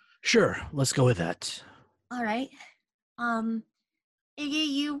you. Sure, let's go with that. All right. Iggy,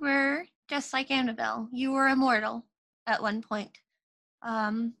 you were just like Anabelle. You were immortal at one point.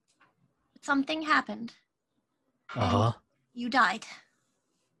 Something happened. Uh huh. You died,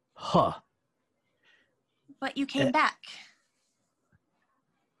 Huh. but you came back.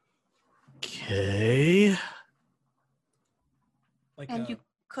 Okay. Like And you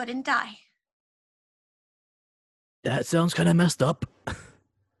couldn't die. That sounds kind of messed up.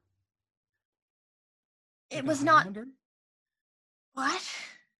 It a was not. Highlander? What?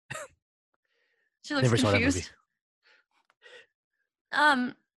 She looks Never saw that confused.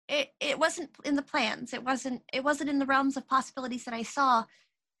 movie. It wasn't in the plans. It wasn't in the realms of possibilities that I saw.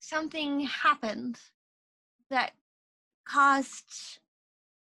 Something happened that caused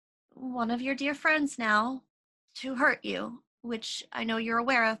one of your dear friends now to hurt you, which I know you're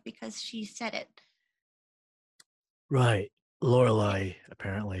aware of because she said it. Right. Lorelai,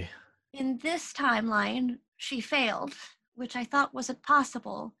 apparently. In this timeline, she failed, which I thought wasn't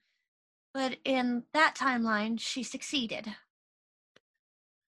possible. But in that timeline, she succeeded.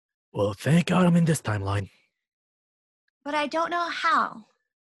 Well, thank God I'm in this timeline. But I don't know how.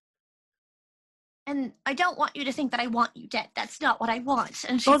 And I don't want you to think that I want you dead. That's not what I want.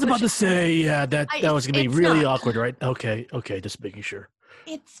 And I was about to say, yeah, that was going to be it's really not. awkward, right? Okay, just making sure.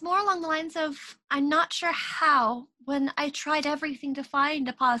 It's more along the lines of I'm not sure how when I tried everything to find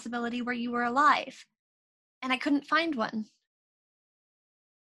a possibility where you were alive. And I couldn't find one.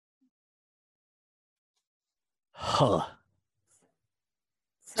 Huh.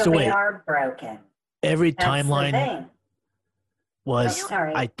 So, So we wait. are broken. Every That's the timeline thing. was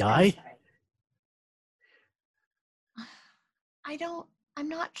Sorry. I I'm die? sorry. I'm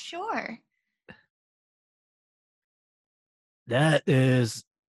not sure. That is,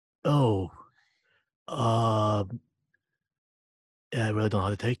 yeah, I really don't know how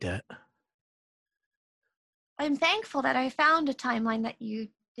to take that. I'm thankful that I found a timeline that you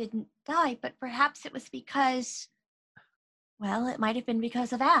didn't die, but perhaps it was because, well, it might have been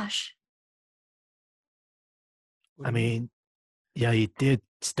because of Ash. What I do you mean, yeah, he did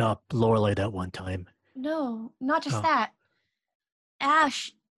stop Lorelai that one time. No, not just Oh. that.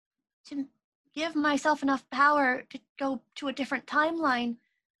 Ash, to give myself enough power to go to a different timeline,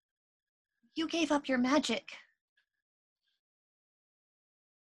 you gave up your magic.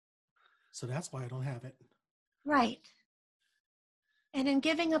 So that's why I don't have it. Right. And in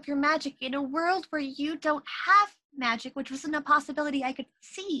giving up your magic in a world where you don't have magic, which wasn't a possibility I could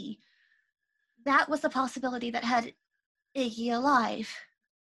see, that was the possibility that had Iggy alive.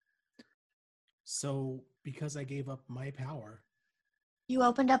 So because I gave up my power, You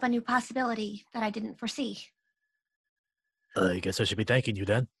opened up a new possibility that I didn't foresee. I guess I should be thanking you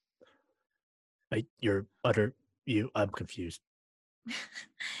then. I'm confused.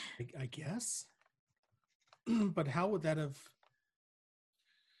 I guess. But how would that have?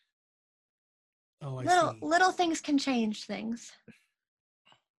 Oh, I see. Little things can change things.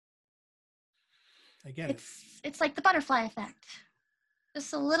 I get it. It's like the butterfly effect.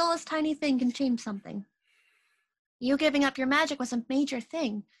 Just the littlest tiny thing can change something. You giving up your magic was a major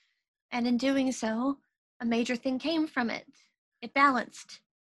thing, and in doing so, a major thing came from it. It balanced.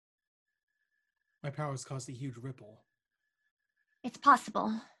 My powers caused a huge ripple. It's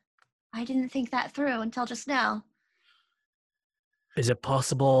possible. I didn't think that through until just now. Is it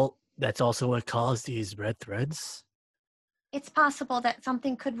possible that's also what caused these red threads? It's possible that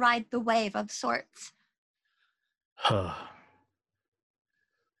something could ride the wave of sorts. Huh.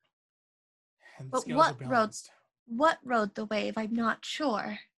 And the But scales are balanced. what rode the wave, I'm not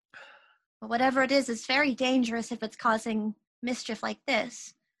sure. But whatever it is very dangerous if it's causing mischief like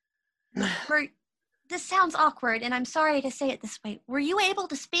this. This sounds awkward, and I'm sorry to say it this way. Were you able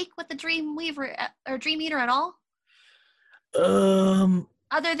to speak with the Dream Weaver or Dream Eater at all?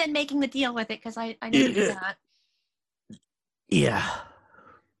 Other than making the deal with it, because I know you did that. Yeah.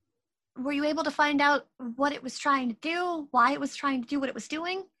 Were you able to find out what it was trying to do, why it was trying to do what it was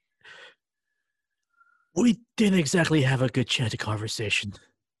doing? We didn't exactly have a good chance of conversation.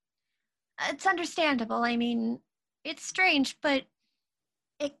 It's understandable. I mean, it's strange, but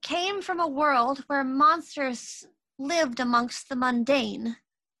it came from a world where monsters lived amongst the mundane.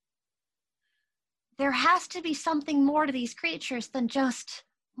 There has to be something more to these creatures than just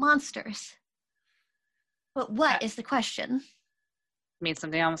monsters. But what is the question? Mean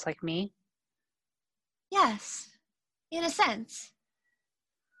something almost like me? Yes, in a sense.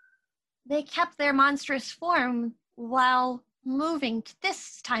 They kept their monstrous form while moving to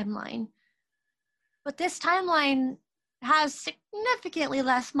this timeline. But this timeline has significantly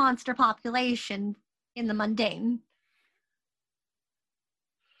less monster population in the mundane.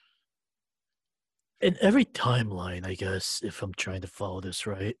 In every timeline, I guess, if I'm trying to follow this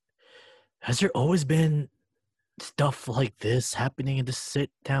right, has there always been stuff like this happening in this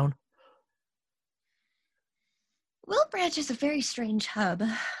town? Wilbranch is a very strange hub.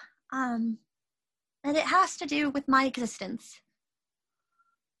 And it has to do with my existence.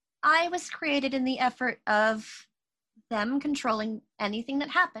 I was created in the effort of them controlling anything that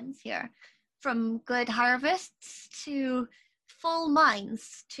happens here, from good harvests to full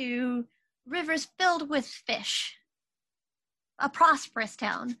mines to rivers filled with fish. A prosperous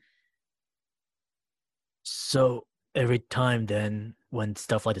town. So every time then, when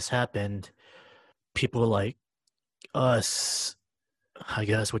stuff like this happened, people like us, I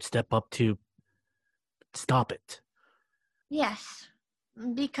guess, would step up to stop it. Yes,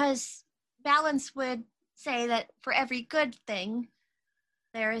 because balance would say that for every good thing,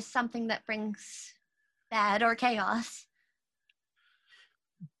 there is something that brings bad or chaos.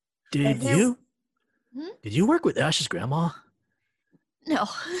 Did you work with Ash's grandma? No.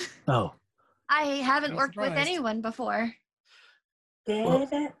 Oh. I haven't I'm worked with surprised. anyone before.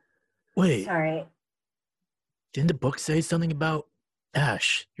 Wait, Sorry. didn't the book say something about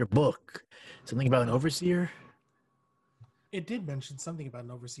Ash, your book? Something about an overseer? It did mention something about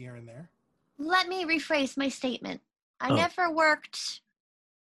an overseer in there. Let me rephrase my statement. I Oh. never worked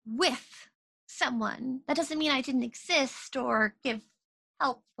with someone. That doesn't mean I didn't exist or give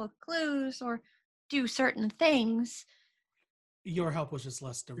helpful clues or do certain things. Your help was just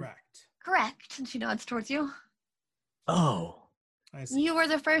less direct. Correct, and she nods towards you. Oh. I see. You were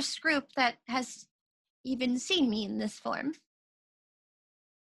the first group that has even seen me in this form.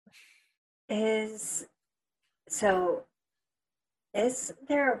 Is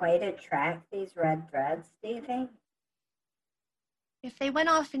there a way to track these red threads, do you think? If they went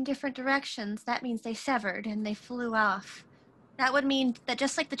off in different directions, that means they severed and they flew off. That would mean that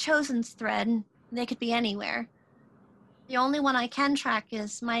just like the Chosen's thread, they could be anywhere. The only one I can track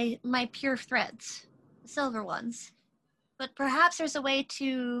is my pure threads, the silver ones. But perhaps there's a way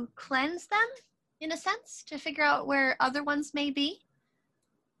to cleanse them, in a sense, to figure out where other ones may be.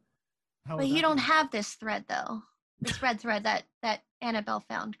 How But would you that don't be? have this thread, though. This red thread that Anabelle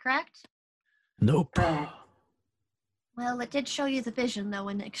found, correct? Nope. Correct. Well, it did show you the vision, though,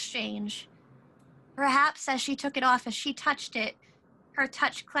 in exchange. Perhaps as she took it off, as she touched it, her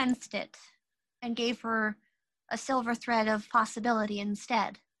touch cleansed it and gave her a silver thread of possibility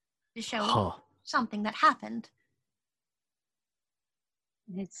instead to show Huh. something that happened.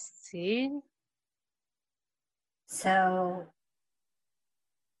 Let's see. So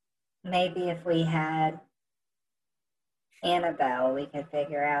maybe if we had Anabelle, we could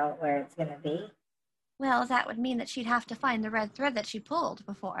figure out where it's going to be. Well, that would mean that she'd have to find the red thread that she pulled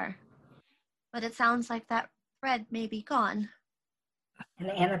before. But it sounds like that thread may be gone. And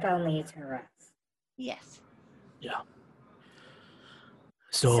Anabelle needs her rest. Yes. Yeah.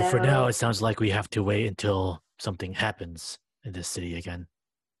 So for So- now, it sounds like we have to wait until something happens in this city again.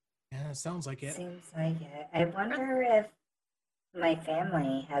 Yeah, it sounds like it. Seems like it. I wonder if my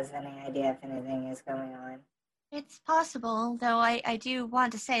family has any idea if anything is going on. It's possible, though I do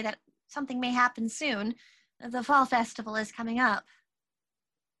want to say that something may happen soon. The fall festival is coming up.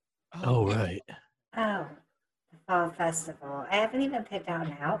 Oh, right. Oh, the fall festival. I haven't even picked out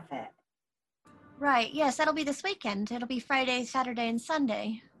an outfit. Right, yes, that'll be this weekend. It'll be Friday, Saturday, and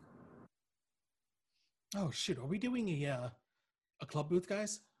Sunday. Oh shoot, are we doing a club booth,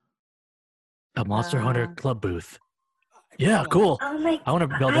 guys? A Monster Hunter Uh, Club booth. Yeah, cool. Oh my! I want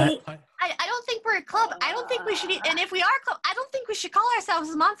to build that. I don't think we're we're a club, I don't think we should. And if we are a club, I don't think we should call ourselves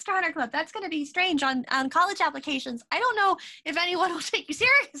a Monster Hunter Club. That's going to be strange on college applications. I don't know if anyone will take you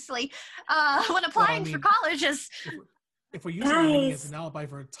seriously when applying for colleges. If we're using money as an alibi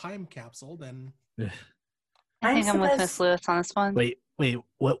for a time capsule, then I think I'm with Miss Lewis on this one. Wait,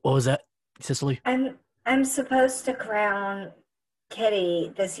 what was that, Cicely? I'm supposed to crown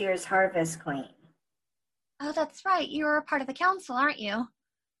Kitty this year's Harvest Queen. Oh, that's right. You're a part of the council, aren't you?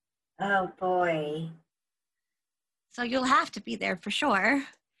 Oh boy. So you'll have to be there for sure.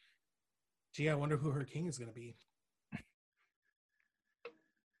 gee, I wonder who her king is going to be.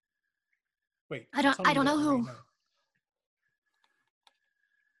 Wait, I don't know who.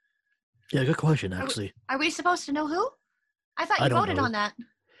 Yeah, good question, actually. Are we supposed to know who? I thought you don't voted know. on that.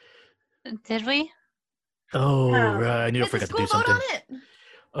 Did we? Oh, No. right. I knew I Did the forgot to school do vote something. on it?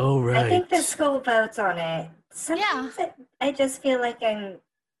 Oh, right. I think the school votes on it. Sometimes I just feel like I'm...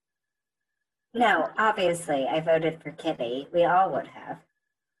 No, obviously, I voted for Kitty. We all would have.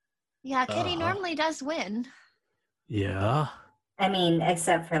 Yeah, Kitty Uh-huh. normally does win. Yeah. I mean,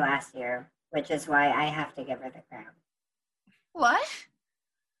 except for last year, which is why I have to give her the crown. What?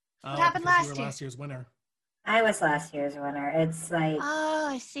 What happened because last you were year? last year's winner. I was last year's winner. It's like Oh,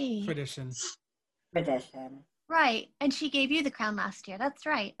 I see. Tradition. tradition. Right. And she gave you the crown last year. That's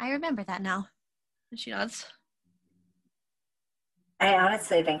right. I remember that now. And she nods. I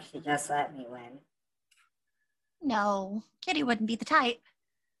honestly think she just let me win. No, Kitty wouldn't be the type.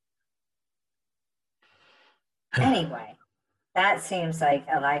 Anyway, that seems like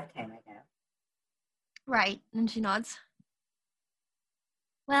a lifetime ago. Right. And she nods.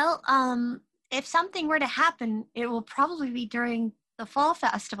 Well, if something were to happen, it will probably be during the fall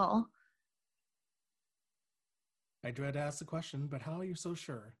festival. I dread to ask the question, but how are you so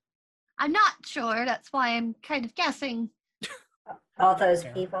sure? I'm not sure. That's why I'm kind of guessing. All those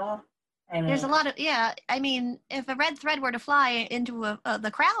Yeah. people. I mean, There's a lot of, yeah, I mean, if a red thread were to fly into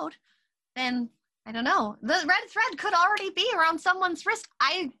the crowd, then I don't know. The red thread could already be around someone's wrist.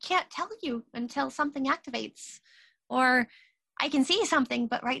 I can't tell you until something activates. Or I can see something,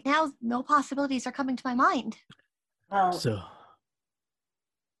 but right now, no possibilities are coming to my mind. Well, So,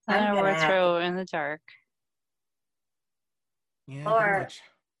 I'm Another gonna word have throw in the dark. Yeah, Or- pretty much.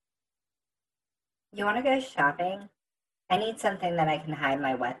 you want to go shopping? I need something that I can hide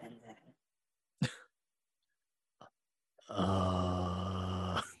my weapons in.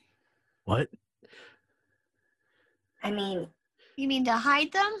 what? I mean, You mean to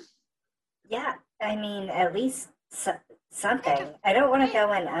hide them? yeah, I mean, at least something. I don't want to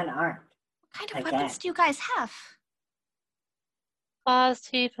go in unarmed. What kind of Again. weapons do you guys have? Claws,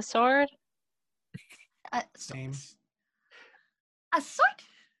 teeth, a sword. Same. A sword?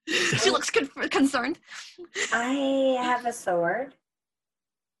 She looks concerned. I have a sword.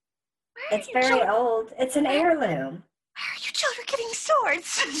 Where It's are you very children? old. It's an heirloom. Where are you children getting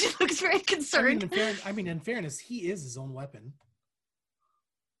swords? She looks very concerned. In fairness, he is his own weapon.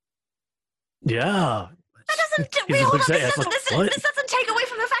 Yeah. That doesn't. He Wait, hold on. looks at it, like, what? This doesn't take away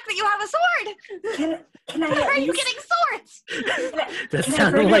from the fact that you have a sword. Can I Where at are you least- getting swords? That Can I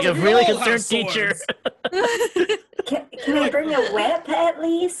sounded bring like a a really roll concerned house teacher. swords? Can I bring a whip at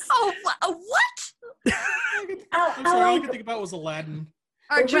least? Oh, what? I'm sorry, all I I'll could think about was Aladdin.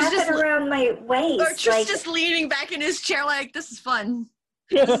 Archer's wrap just, it around my waist. Archer's like, just leaning back in his chair like, this is fun.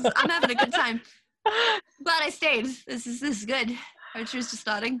 I'm having a good time. Glad I stayed. This is good. Archer's just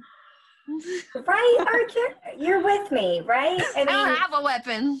nodding. right, Archer? You're with me, right? I don't have a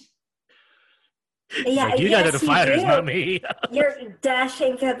weapon. Yeah, Like, you guys are the yes, you fighters, do. not me. You're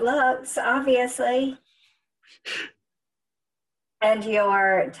dashing good looks, obviously. And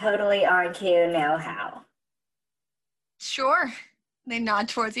you're totally on cue know-how. Sure. They nod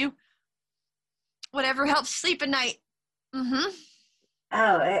towards you. Whatever helps sleep at night. Mm-hmm.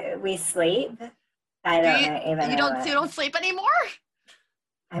 Oh, we sleep? I don't know even You know don't it. you don't sleep anymore?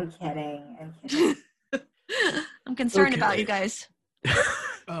 I'm kidding. I'm concerned about Okay. you guys.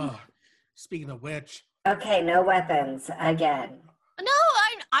 Oh, speaking of which, Okay, no weapons again. No,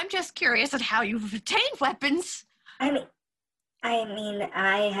 I'm just curious at how you've obtained weapons. I mean,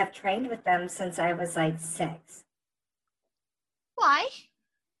 I have trained with them since I was like 6. Why?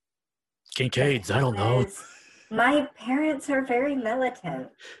 Kincaids, I don't know. Because my parents are very militant,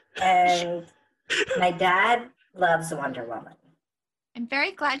 and my dad loves Wonder Woman. I'm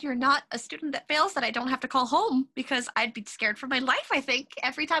very glad you're not a student that fails that I don't have to call home, because I'd be scared for my life, I think,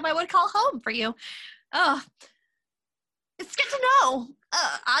 every time I would call home for you. It's good to know.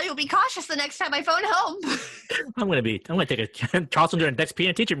 I'll be cautious the next time I phone home. I'm gonna take a Charleston during next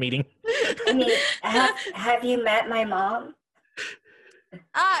parent teacher meeting. I mean, have you met my mom?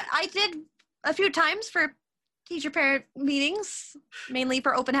 I did a few times for teacher-parent meetings, mainly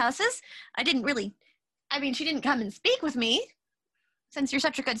for open houses. She didn't come and speak with me. Since you're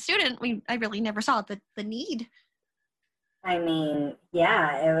such a good student, I really never saw the need. I mean,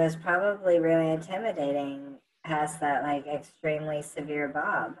 yeah, it was probably really intimidating past that, like, extremely severe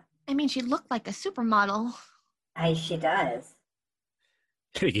bob. I mean, she looked like a supermodel. She does.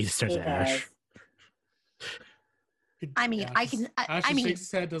 He just turns She to Ash. does. I mean, I can. Ash I just mean, shakes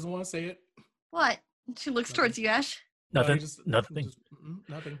his head, doesn't want to say it. what? She looks towards you, Ash. Nothing. No, Nothing.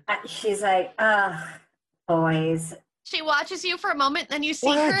 nothing. She's like, ugh, boys. She watches you for a moment, then you see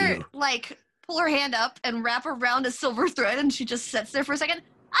What are her you? like pull her hand up and wrap around a silver thread, and she just sits there for a second.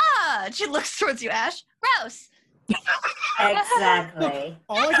 Ah! She looks towards you, Ash. Gross. Exactly.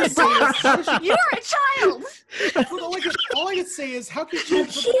 All I can say is, how she, You're a child. look, all I can say is, how can she?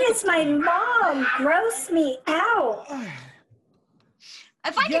 And she is my mom. Gross me out.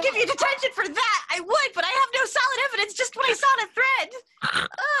 If I could give you detention for that, I would, but I have no solid evidence, just what I saw on a thread.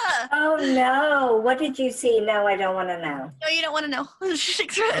 Oh no. What did you see? No, I don't want to know. No, you don't want to know. She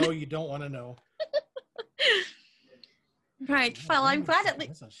shakes her head. Oh, you don't want to know. Right, well, I'm glad at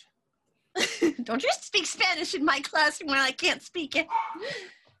least. Don't you speak Spanish in my classroom when I can't speak it.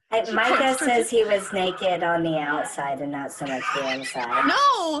 My guess is he was naked on the outside and not so much the inside.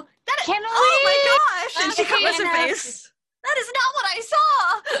 No! Can Oh we? my gosh! And she Okay, covers her enough. face. That is not what I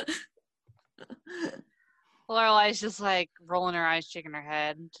saw! Lorelai's just like rolling her eyes, shaking her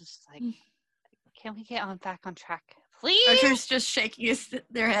head, just like, can we get back on track, please? Archer's just shaking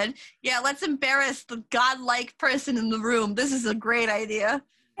their head. Yeah, let's embarrass the godlike person in the room. This is a great idea.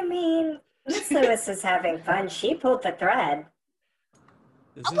 I mean, Miss Lewis is having fun. She pulled the thread.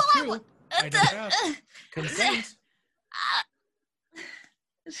 This Oh, is well, true. I did ask. Consent.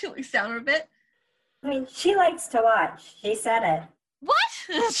 She looks down a bit. I mean, she likes to watch. She said it.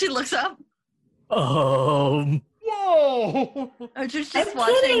 What? She looks up. Whoa! Archer's I'm just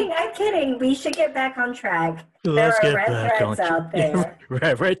watching. kidding. I'm kidding. We should get back on track. Let's there get are red back on threads out there.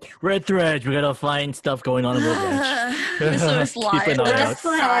 red threads. We gotta find stuff going on in Wilbranch. Miss Lewis Keep lied. an eye Red, out.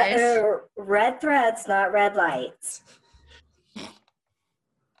 Size. red threads, not red lights.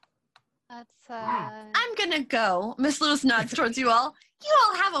 That's I'm gonna go. Miss Lewis nods towards you all. You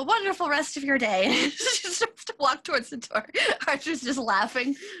all have a wonderful rest of your day. She starts to walk towards the door. Archer's just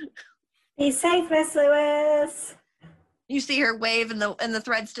laughing. Be safe, Miss Lewis. You see her wave, and the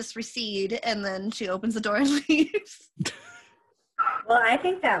threads just recede, and then she opens the door and leaves. Well, I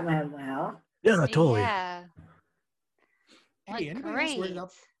think that went well. Yeah, totally. Yeah. Hey, Great.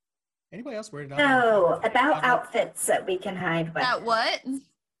 Anybody else weirded out? No, about outfits that we can hide with. That what?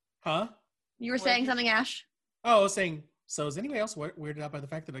 Huh? You were saying something, Ash? Oh, I was saying, so is anybody else weirded out by the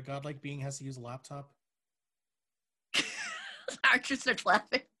fact that a godlike being has to use a laptop? Archer starts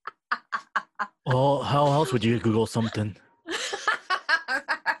laughing. Well, how else would you Google something?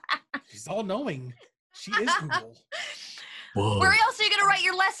 She's all knowing. She is Google. Whoa. Where else are you gonna write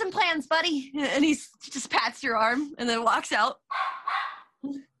your lesson plans, buddy? And he just pats your arm and then walks out.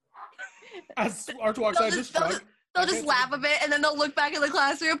 As Archer walks out, I just shrug. They'll just laugh a bit, and then they'll look back in the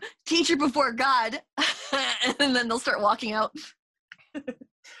classroom, teacher before God, and then they'll start walking out.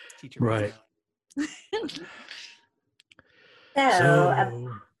 Teacher. Right. So,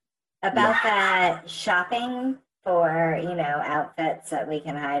 about that shopping for, outfits that we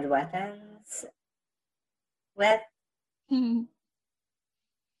can hide weapons with.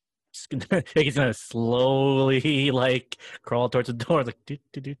 He's gonna slowly crawl towards the door,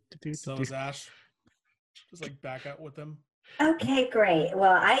 So is Ash. Just back out with them. Okay, great.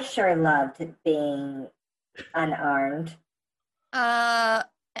 Well, I sure loved being unarmed.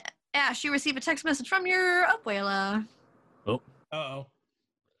 Ash, you receive a text message from your Abuela. Uh-oh.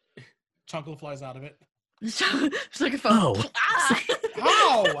 Chunkle flies out of it. It's like a phone. Oh. Ah!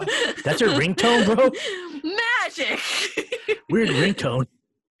 How? That's your ringtone, bro? Magic! Weird ringtone.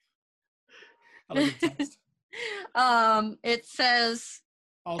 I like the text. It says,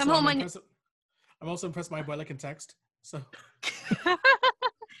 Also, Come home I'm also impressed my Abuela can text. So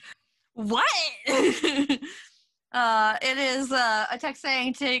what? It is a text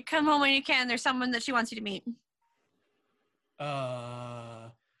saying to come home when you can. There's someone that she wants you to meet. I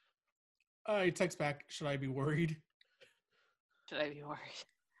text back, should I be worried? Should I be worried?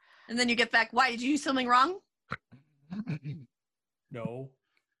 And then you get back, why, did you do something wrong? No.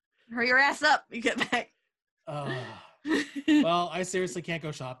 Hurry your ass up. You get back. Well, I seriously can't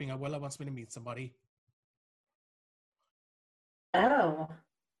go shopping. Abuela wants me to meet somebody. Oh,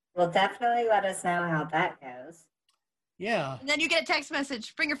 well, definitely let us know how that goes. Yeah. And then you get a text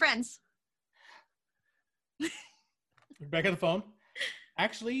message. Bring your friends. Back on the phone.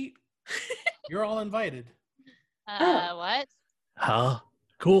 Actually, You're all invited. What? Huh?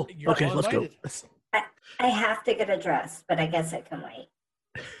 Cool. You're Okay, all let's go. invited. I have to get a dress, but I guess it can wait.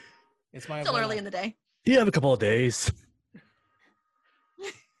 It's my Still Abuela. early in the day. You have a couple of days.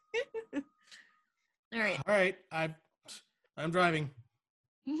 All right. All right, I'm driving.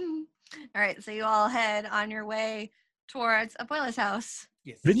 All right. So you all head on your way towards Abuela's house.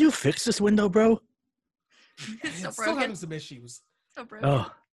 Yes. Didn't you fix this window, bro? It's still Still broken. having some issues. So broken. Oh,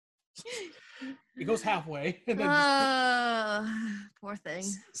 It goes halfway, and then Poor thing.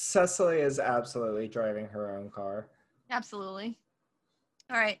 Cecily is absolutely driving her own car. Absolutely.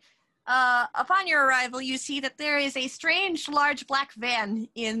 All right. Upon your arrival, you see that there is a strange, large black van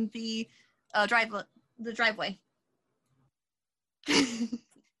in the driveway. Good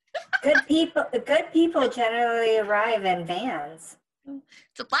people generally arrive in vans.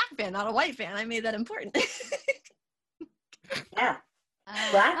 It's a black van, not a white van. I made that important. Yeah,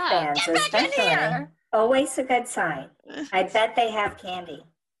 black vans Get back in especially. here! Always a good sign. I bet they have candy.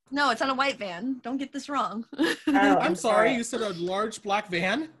 No, it's not a white van. Don't get this wrong. Oh, I'm sorry. You said a large black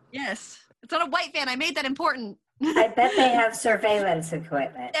van. Yes. It's not a white van. I made that important. I bet they have surveillance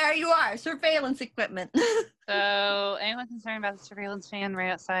equipment. There you are. Surveillance equipment. So, anyone concerned about the surveillance van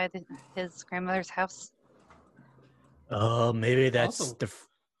right outside his grandmother's house? maybe that's Also- the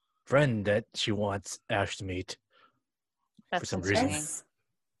friend that she wants Ash to meet. That's some reason. concerning. This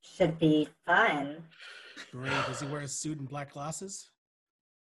should be fun. Great. Does he wear a suit and black glasses?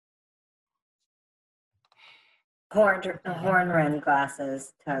 Horn rimmed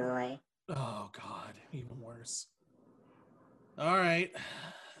glasses, totally. Oh God, even worse. All right,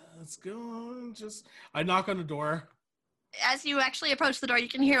 let's go. I knock on the door. As you actually approach the door, you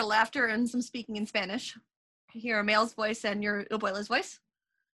can hear laughter and some speaking in Spanish. You hear a male's voice and your abuela's voice.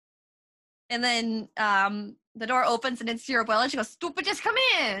 And then the door opens and it's your abuela. She goes, "Stupid, just come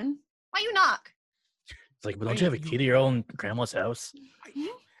in. Why you knock?" It's like, but don't you have a key to your own grandma's house?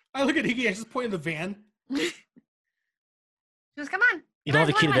 I look at Iggy. I just point in the van. She goes, "Come on." You don't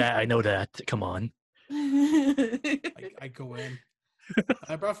have a key to that. I know that. Come on. I go in.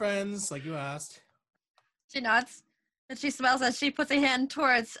 I brought friends, like you asked. She nods and she smiles as she puts a hand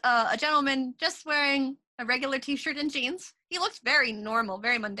towards a gentleman just wearing a regular t-shirt and jeans. He looks very normal,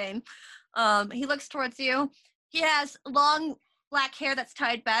 very mundane. He looks towards you. He has long black hair that's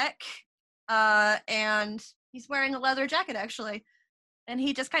tied back, and he's wearing a leather jacket, actually. And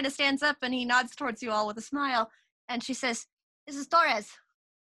he just kind of stands up and he nods towards you all with a smile. And she says, "This is Torres.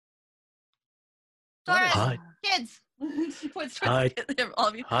 Torres, Hi. kids." She points Hi. towards all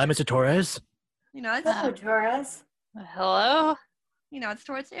of you. Hi, Mr. Torres. You know, Hello, Torres. Hello? you know, it's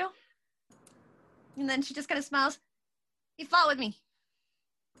towards you. And then she just kind of smiles. "He fought with me.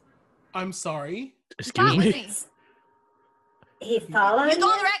 I'm sorry. He Excuse fought with me. me. He followed You you?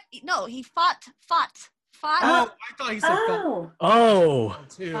 don't direct. No, he fought. Oh, I thought he said Oh, Oh,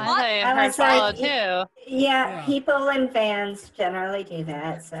 too. I What? thought I you heard was like, follow y- too. yeah, Yeah. people in vans generally do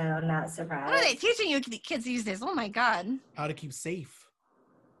that, so I'm not surprised. What are they teaching you kids these days? Oh my god. How to keep safe.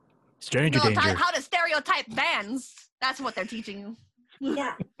 stranger No, danger. how to stereotype bands. That's what they're teaching you.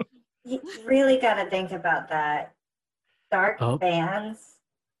 Yeah, you really got to think about that. Dark Oh. vans,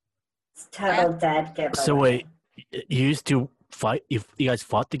 it's total dead giveaway. So wait, you used to fight? You guys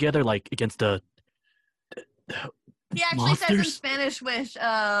fought together, like against the He actually says in monsters? Spanish, which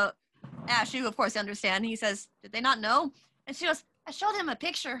Ash, you of course understand. He says, "Did they not know?" And she goes, "I showed him a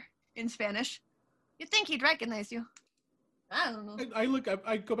picture in Spanish. You'd think he'd recognize you." I don't know.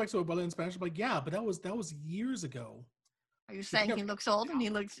 I go back to Abuela in Spanish. I'm like, yeah, but that was years ago. Are you saying he looks old and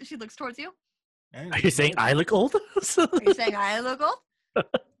she looks towards you? Are you saying I look old? Are you saying I look old?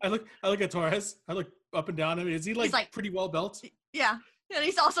 I look at Torres. I look up and down. I mean, is he like, like- pretty well built? Yeah. And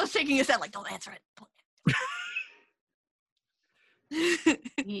he's also shaking his head like, "Don't answer it. Don't answer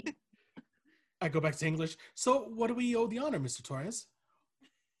it." I go back to English. So, what do we owe the honor, Mr. Torres?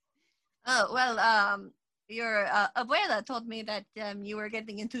 Oh, well, your abuela told me that you were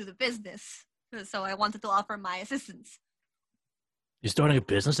getting into the business, so I wanted to offer my assistance. You're starting a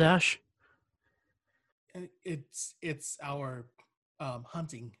business, Ash? It's our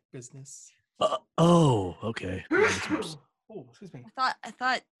hunting business. Oh, okay. That makes more sense. Oh, excuse me. I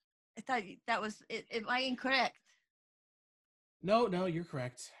thought that was it. Am I incorrect? No, you're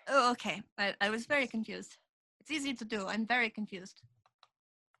correct. Oh, okay. I was very confused. It's easy to do. I'm very confused.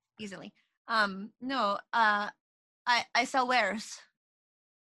 Easily. No, I sell wares.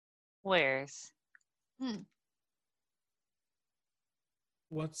 Where's?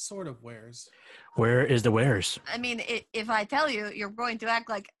 What sort of wares? Where is the wares? I mean, if I tell you, you're going to act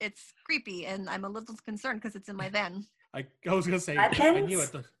like it's creepy, and I'm a little concerned because it's in my van. I was gonna say I knew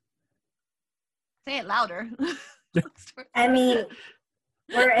Weapons? it. Say it louder. I mean,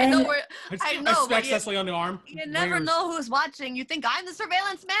 we're I in. know we're. I know, smack but Cecily on the arm. you never Glares. know who's watching. You think I'm the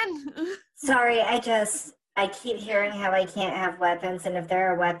surveillance man? Sorry, I keep hearing how I can't have weapons, and if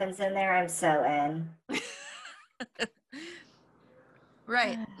there are weapons in there, I'm so in.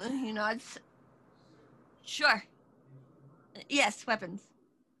 Right. You know, it's sure. Yes, weapons.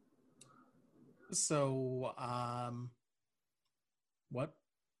 So, what?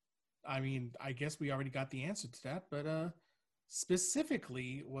 I mean, I guess we already got the answer to that, but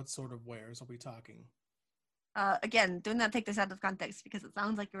specifically, what sort of wares are we talking? Again, do not take this out of context because it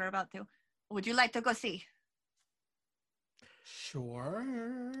sounds like you're about to. Would you like to go see? Sure.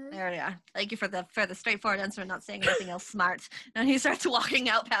 There we are. Thank you for the straightforward answer and not saying anything else smart. And he starts walking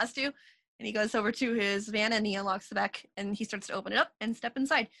out past you, and he goes over to his van and he unlocks the back and he starts to open it up and step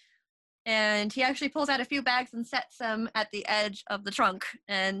inside. And he actually pulls out a few bags and sets them at the edge of the trunk.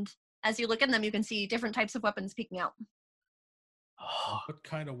 And as you look in them, you can see different types of weapons peeking out. What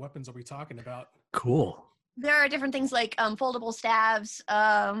kind of weapons are we talking about? Cool. There are different things like foldable stabs,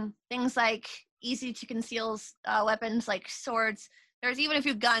 things like easy to conceal weapons like swords. There's even a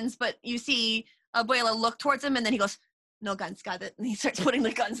few guns, but you see Abuela look towards him and then he goes, "No guns, got it." And he starts putting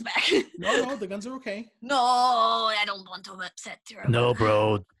the guns back. No, the guns are okay. No, I don't want to upset your No,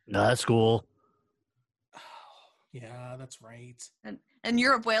 bro. No, that's cool. Yeah, that's right. And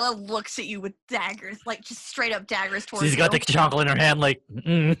your Abuela looks at you with daggers, like just straight up daggers towards She's got you. the chocolate in her hand, like,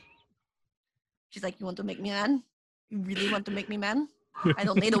 She's like, "You want to make me mad? You really want to make me mad? I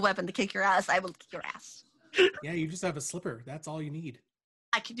don't need a weapon to kick your ass. I will kick your ass. Yeah, you just have a slipper. That's all you need.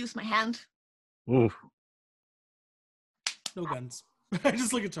 I could use my hand." Oof. No guns. I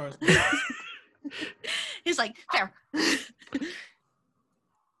just look at Charles. He's like, "Fair." Did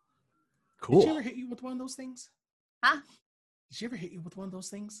Cool. she ever hit you with one of those things? Huh? Did she ever hit you with one of those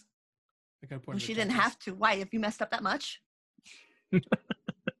things? I gotta point Well, at she the didn't judges. have to. Why? Have you messed up that much?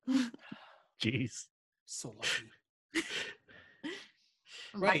 Jeez. So lucky. I'm about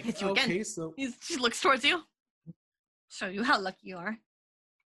to Right. hit you Okay, again. so She looks towards you. Show you how lucky you are.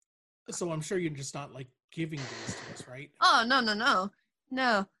 I'm sure you're just not like giving these to us, right? Oh,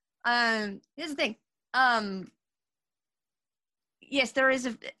 no. Here's the thing. Yes, there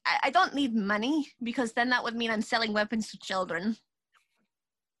is I don't need money because then that would mean I'm selling weapons to children.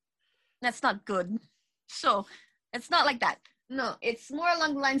 That's not good. So it's not like that. No, it's more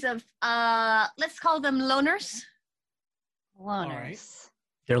along the lines of let's call them loners. Loners. right.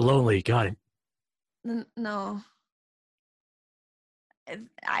 They're lonely. Got it. No. If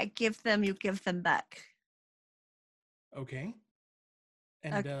I give them, you give them back. Okay.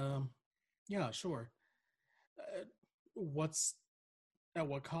 And yeah, sure. What's at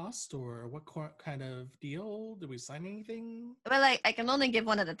what cost or what kind of deal? Did we sign anything? Well, I can only give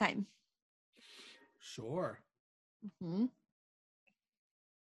one at a time. Sure. Hmm.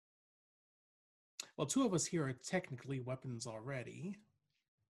 Well, two of us here are technically weapons already.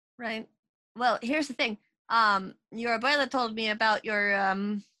 Right. Well, here's the thing. Your abuela told me about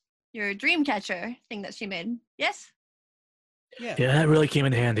your dream catcher thing that she made. Yes? Yeah. Yeah, that really came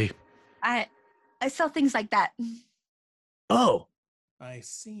in handy. I sell things like that. Oh, I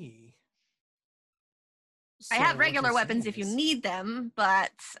see. I So have what regular you're weapons saying if you is need them,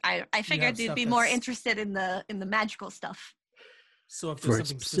 but I figured you'd stuff be more that's- interested in the magical stuff. So if For there's it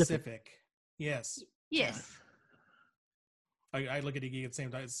something specific. specific, yes. Yes. I look at Iggy at the same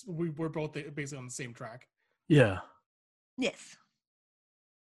time. We're both basically on the same track. yeah. Yes.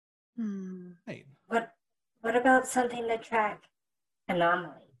 Hey, What about something to track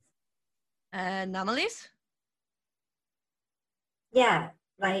anomalies? Anomalies? Yeah,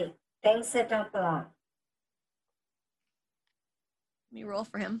 like things that don't belong. Let me roll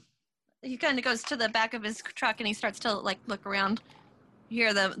for him. He kind of goes to the back of his truck and he starts to like look around. You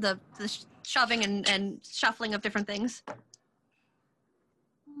hear the shoving and shuffling of different things.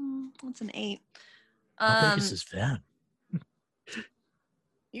 That's an 8. How big is this van?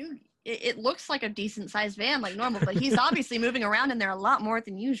 It looks like a decent sized van, like normal, but he's obviously moving around in there a lot more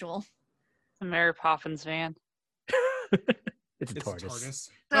than usual. The Mary Poppins van. It's a it's a TARDIS.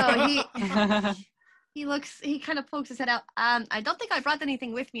 TARDIS. So he kind of pokes his head out. I don't think I brought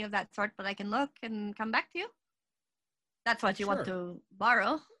anything with me of that sort, but I can look and come back to you. That's what you want Sure. to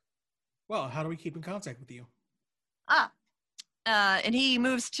borrow. Well, how do we keep in contact with you? And he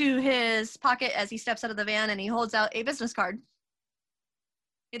moves to his pocket as he steps out of the van and he holds out a business card.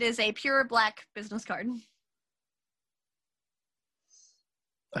 It is a pure black business card.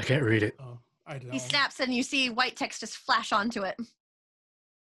 I can't read it. Oh, I don't know. He snaps and you see white text just flash onto it.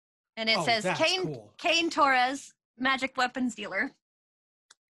 And it Oh, says that's Kane cool. Torres, magic weapons dealer.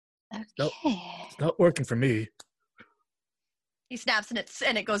 Nope. Okay. It's not working for me. He snaps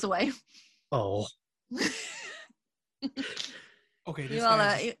and it goes away. Oh. Okay, You this all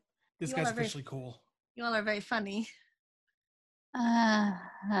guy's are this you guy's all are very- officially cool. you all are very funny.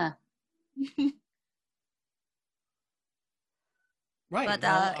 Huh. Right. But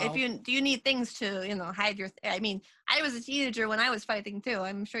well, if you need things to hide your I mean, I was a teenager when I was fighting too.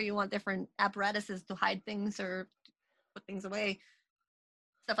 I'm sure you want different apparatuses to hide things or put things away,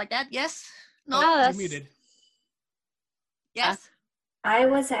 stuff like that. Yes. No. Oh, you're that's- muted. Yes. I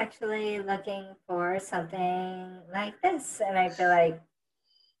was actually looking for something like this, and I feel like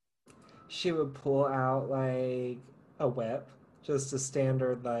She would pull out like a whip, just a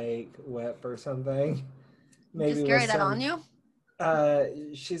standard like whip or something. Maybe Just carry with that some, on you.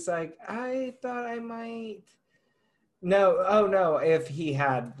 She's like, I thought I might. No, oh no, if he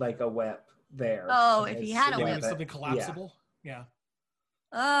had like a whip there. Oh, if he had a Yeah, whip. maybe something collapsible. Yeah.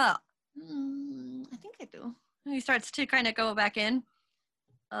 I think I do. He starts to kind of go back in.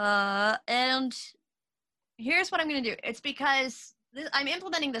 And here's what I'm going to do. It's because I'm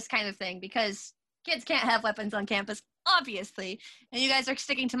implementing this kind of thing because kids can't have weapons on campus, obviously. And you guys are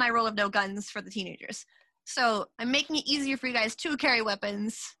sticking to my rule of no guns for the teenagers. So I'm making it easier for you guys to carry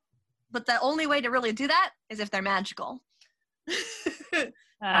weapons. But the only way to really do that is if they're magical.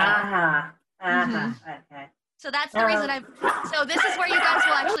 okay. So that's the reason so this is where you guys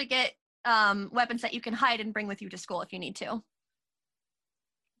will actually get weapons that you can hide and bring with you to school if you need to.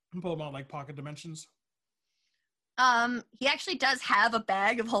 Pull them out like pocket dimensions. He actually does have a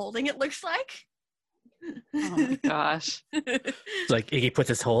bag of holding, it looks like. Oh my gosh. It's like Iggy puts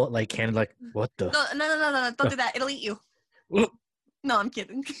his whole like hand like, what the? No, don't do that. It'll eat you. No, I'm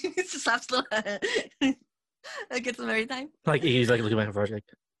kidding. It's just absolute. It gets him every time. Like Iggy's like looking back and like.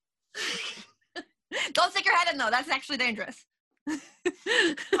 Don't stick your head in though. That's actually dangerous.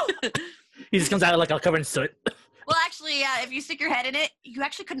 He just comes out like all covered in soot. Well, actually, yeah. If you stick your head in it, you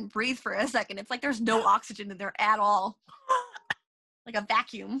actually couldn't breathe for a second. It's like there's no oxygen in there at all. Like a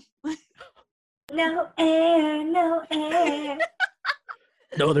vacuum. No air, no air.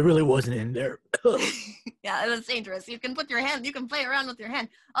 No, there really wasn't in there. Yeah, it's dangerous. You can put your hand. You can play around with your hand.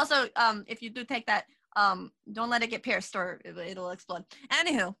 Also, if you do take that, don't let it get pierced or it'll explode.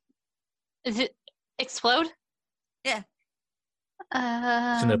 Anywho. Is it explode? Yeah.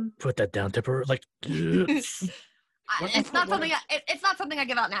 Just gonna put that down temporarily. Like, It's not something. It's not something I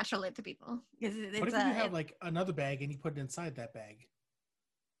give out naturally to people. What if you have like another bag and you put it inside that bag?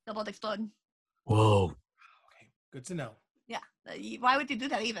 They'll both explode. whoa. Okay, good to know. Yeah. Why would you do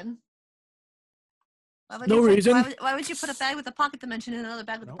that even? No reason. Why would you put a bag with a pocket dimension in another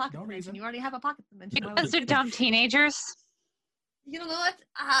bag with a pocket No dimension? reason. You already have a pocket dimension. Why would Because they're dumb teenagers. You know what?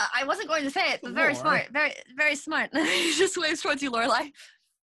 I wasn't going to say it, but very Lore. smart. Very, very smart. He just waves towards you, Lorelai.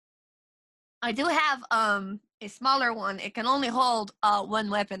 I do have a smaller one. It can only hold one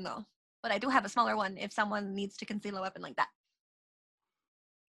weapon though. But I do have a smaller one if someone needs to conceal a weapon like that.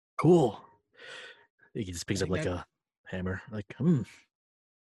 Cool. He just picks up think like that- a hammer. Like,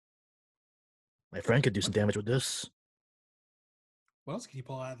 my friend could do some damage with this. What else can you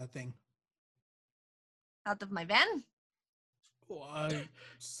pull out of that thing? Out of my van? Well, I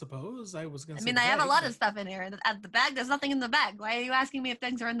suppose I was gonna. I say mean, the I have a bag, lot but- of stuff in here. At the bag, there's nothing in the bag. Why are you asking me if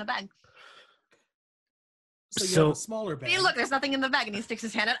things are in the bag? So you So- have a smaller bag. See, look, there's nothing in the bag, and he sticks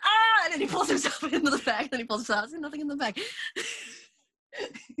his hand out. And then he pulls himself into the bag. Then he pulls himself out. There's nothing in the bag.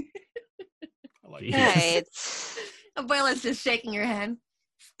 I like Jeez. that. Right. Abuela's just shaking her hand.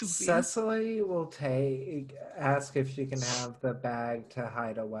 Stupid. Cecily will ask if she can have the bag to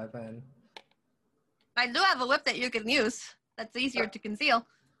hide a weapon. I do have a whip that you can use. That's easier to conceal.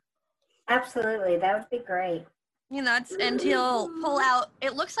 Absolutely, that would be great. You know, and he'll pull out.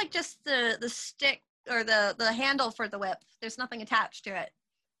 It looks like just the stick or the handle for the whip. There's nothing attached to it.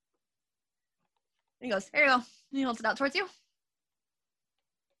 And he goes, "Here you go." And he holds it out towards you.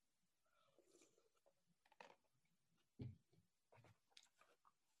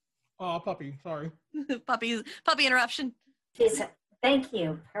 Oh, puppy. Sorry. Puppy interruption. She's, thank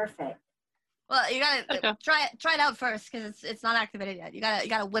you. Perfect. Well, you gotta Okay. try it out first because it's not activated yet. You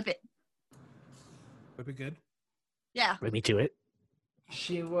gotta whip it. Would be good. Yeah. Bring me to it.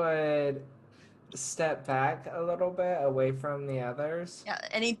 She would step back a little bit away from the others. Yeah.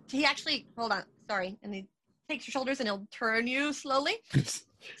 And he actually hold on. Sorry. And he takes your shoulders and he'll turn you slowly.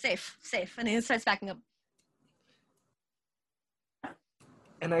 Safe. And he starts backing up.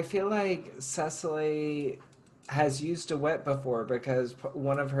 And I feel like Cecily has used a whip before because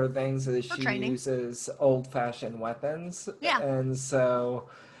one of her things is For she training. uses old-fashioned weapons. Yeah. And so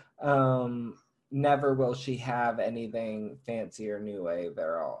never will she have anything fancy or new wave.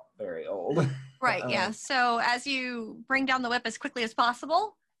 They're all very old. Right, yeah. So as you bring down the whip as quickly as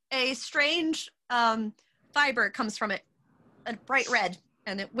possible, a strange fiber comes from it, a bright red,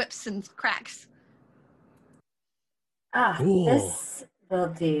 and it whips and cracks. Ah, Cool. this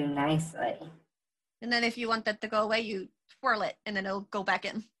will do nicely. And then if you want that to go away, you twirl it, and then it'll go back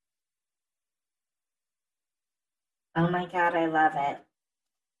in. Oh my god, I love it.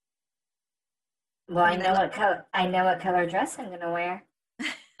 Well, I And know then what color dress I'm gonna wear.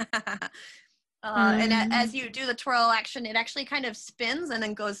 And as you do the twirl action, it actually kind of spins and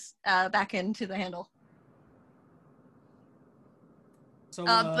then goes back into the handle. So,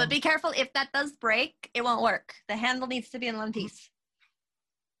 But be careful, if that does break, it won't work. The handle needs to be in one piece.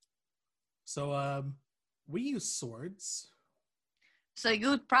 So, we use swords. So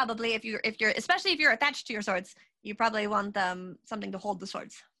you probably, if you're, especially if you're attached to your swords, you probably want something to hold the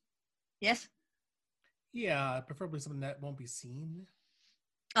swords. Yes. Yeah, preferably something that won't be seen.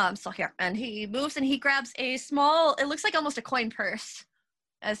 So here, and he moves and he grabs a small, it looks like almost a coin purse,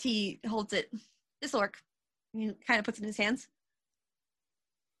 as he holds it. This will work. He kind of puts it in his hands.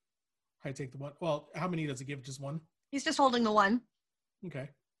 I take the one. Well, how many does it give? Just one? He's just holding the one. Okay.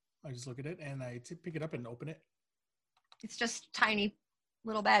 I just look at it and I pick it up and open it. It's just tiny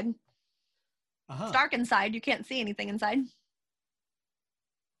little bag. Uh-huh. It's dark inside. You can't see anything inside.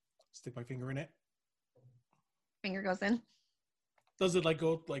 Stick my finger in it. Finger goes in. Does it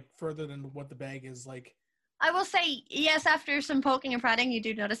go further than what the bag is like? I will say yes. After some poking and prodding, you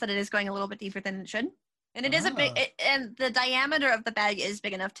do notice that it is going a little bit deeper than it should, and it is a big. And the diameter of the bag is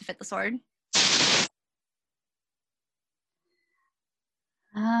big enough to fit the sword.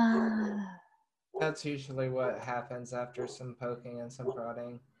 That's usually what happens after some poking and some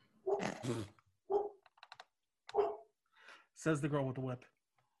prodding. Says the girl with the whip.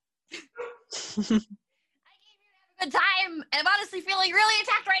 Good time. I'm honestly feeling really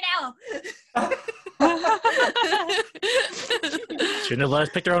attacked right now. Shouldn't have let us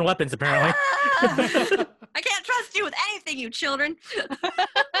pick their own weapons, apparently. I can't trust you with anything, you children.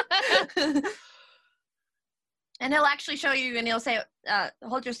 And he'll actually show you, and he'll say,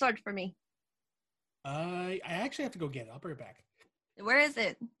 "Hold your sword for me." I actually have to go get it. I'll bring it back. Where is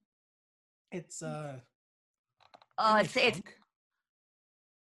it? It's it's.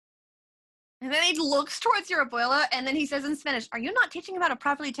 And then he looks towards your abuela, and then he says in Spanish, "Are you not teaching him how to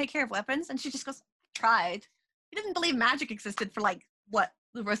properly take care of weapons?" And she just goes, "I tried." He didn't believe magic existed for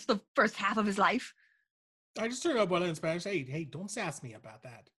the first half of his life. I just turned abuela in Spanish. Hey, don't sass me about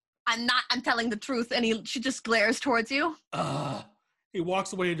that. I'm telling the truth, and she just glares towards you. He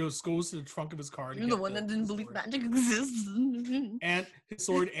walks away and goes to the trunk of his car. You're the one that didn't believe magic exists. And his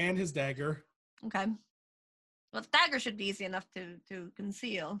sword and his dagger. Okay. Well, the dagger should be easy enough to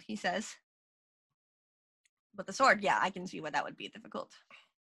conceal, he says. But the sword, yeah, I can see why that would be difficult.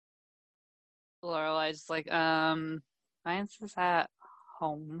 Lorelai's like, mine's is at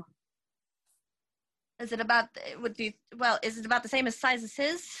home. Is it about is it about the same size as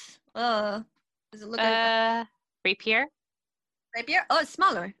his? Does it look Rapier? rapier? Oh, it's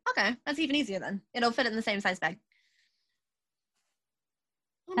smaller. Okay, that's even easier then. It'll fit in the same size bag.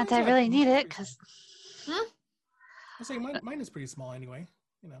 Not that I really need it, because... I say mine is pretty small anyway,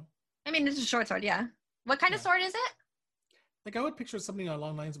 I mean, it's a short sword, yeah. What kind of sword is it? I would picture something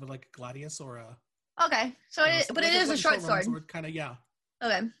along the lines of a gladius or a... Okay, so but it is a short sword. Kind of, yeah.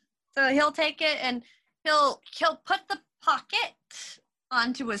 Okay, so he'll take it and he'll put the pocket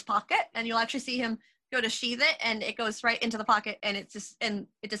onto his pocket, and you'll actually see him go to sheath it, and it goes right into the pocket, and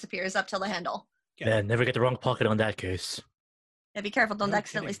it disappears up till the handle. Yeah, never get the wrong pocket on that case. Yeah, be careful! Don't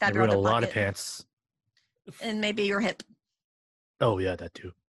accidentally stab your ruin other a pocket. lot of pants. And maybe your hip. Oh yeah, that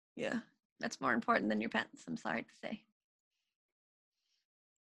too. Yeah, that's more important than your pants. I'm sorry to say.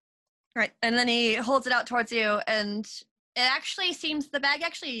 Right, and then he holds it out towards you, and it actually seems the bag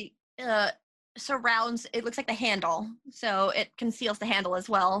actually surrounds. It looks like the handle, so it conceals the handle as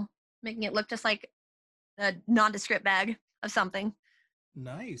well, making it look just like a nondescript bag of something.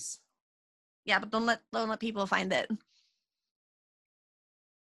 Nice. Yeah, but don't let people find it.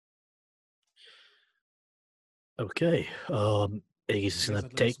 Okay. Iggy's just gonna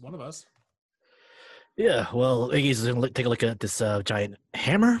At take least one of us. Yeah, well, Iggy's gonna take a look at this giant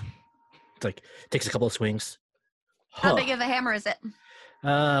hammer. It's takes a couple of swings. How big of a hammer is it?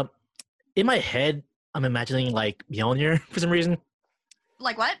 In my head, I'm imagining Mjolnir for some reason.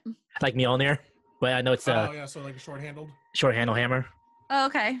 Like what? Like Mjolnir, but I know it's so a short-handled. Short handle hammer. Oh,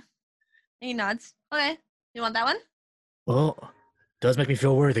 okay. He nods. Okay, you want that one? Well, does make me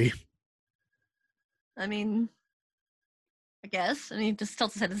feel worthy. I mean, I guess. And he just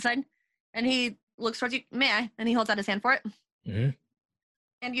tilts his head aside. And he looks towards you. May I? And he holds out his hand for it. Mm-hmm.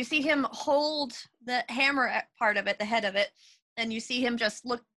 And you see him hold the hammer part of it, the head of it, and you see him just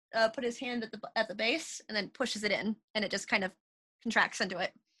put his hand at the base, and then pushes it in, and it just kind of contracts into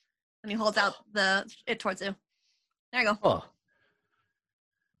it. And he holds out it towards you. There you go. Oh.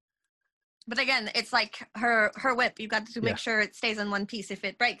 But again, it's like her whip. You've got to make sure it stays in one piece. If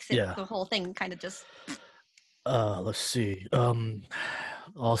it breaks, the whole thing kind of just. Let's see.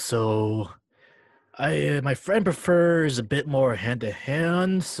 Also, my friend prefers a bit more hand to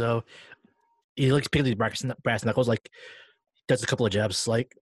hand, so he likes picking these brass knuckles. Like, does a couple of jabs.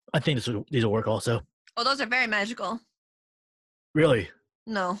 Like, I think these will work also. Oh, those are very magical. Really?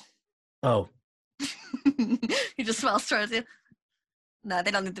 No. Oh. He just smiles towards you. No,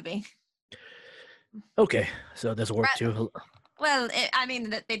 they don't need to be. Okay, so this will work too. Well, I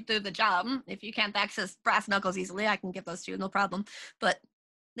mean, they do the job. If you can't access brass knuckles easily, I can give those to you, no problem. But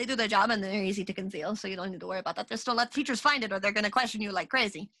they do their job, and they're easy to conceal, so you don't need to worry about that. Just don't let teachers find it, or they're going to question you like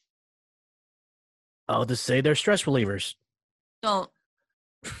crazy. I'll just say they're stress relievers. Don't.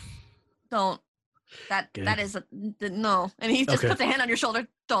 That is no. And he just puts a hand on your shoulder.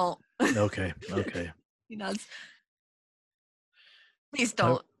 Don't. Okay. He nods. Please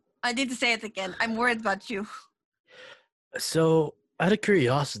don't. I need to say it again. I'm worried about you. So, out of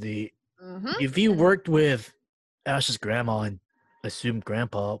curiosity, if you worked with Ash's grandma and assumed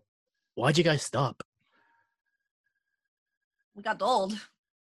grandpa, why'd you guys stop? We got old.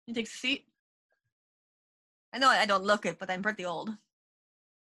 You take a seat. I know I don't look it, but I'm pretty old.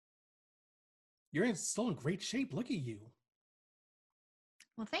 You're still in great shape. Look at you.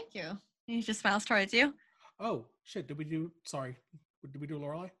 Well, thank you. He just smiles towards you. Oh, shit. Did we do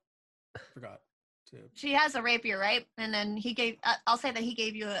Lorelei? Forgot. She has a rapier, right? And then he gave, I'll say that he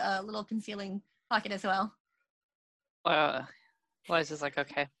gave you a little concealing pocket as well. Well, is this like,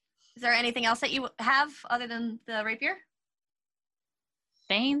 okay. Is there anything else that you have other than the rapier?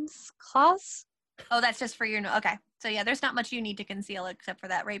 Fangs? Claws? Oh, that's just for your, okay. So yeah, there's not much you need to conceal except for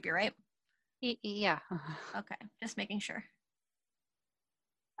that rapier, right? Yeah. Okay, just making sure.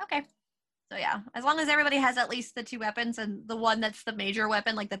 Okay. So yeah, as long as everybody has at least the two weapons and the one that's the major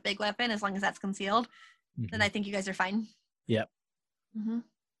weapon, like the big weapon, as long as that's concealed, then I think you guys are fine. Yep.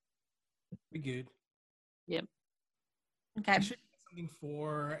 We good. Yep. Okay. I should get something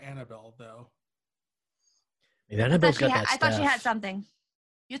for Anabelle, though. Annabelle's got that I thought she had staff. something.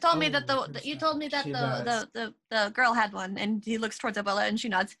 You told me that the girl had one, and he looks towards Abuela and she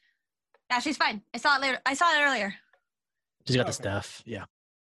nods. Yeah, she's fine. I saw it later. I saw it earlier. She's got the staff. Yeah.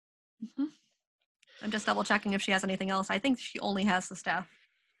 I'm just double checking if she has anything else. I think she only has the staff.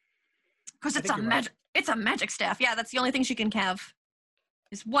 Because it's a magic. Right. It's a magic staff. Yeah, that's the only thing she can have.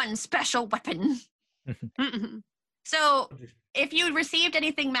 Is one special weapon. So, if you received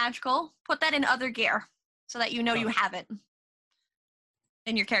anything magical, put that in other gear so that you know you have it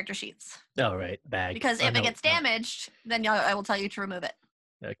in your character sheets. Oh, right, bag. Because if it gets damaged, then I will tell you to remove it.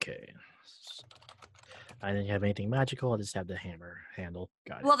 Okay. I didn't have anything magical. I just have the hammer handle.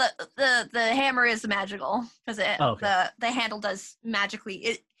 Got it. Well, the hammer is magical because the handle does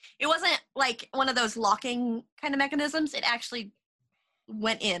magically. It wasn't like one of those locking kind of mechanisms. It actually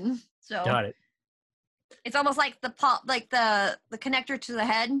went in. So got it. It's almost like the connector to the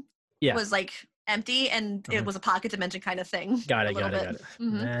head was like empty, and it was a pocket dimension kind of thing. Got it.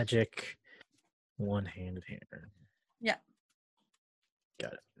 Magic one-handed hammer. Yeah.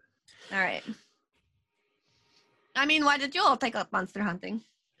 Got it. All right. I mean, why did you all take up monster hunting?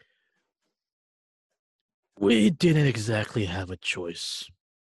 We didn't exactly have a choice.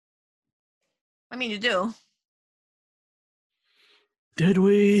 I mean, you do. Did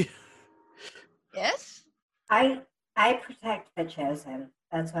we? Yes. I protect the chosen.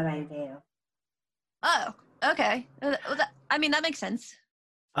 That's what I do. Oh, okay. I mean, that makes sense.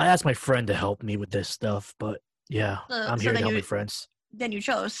 I asked my friend to help me with this stuff, but yeah, I'm here to help my friends. Then you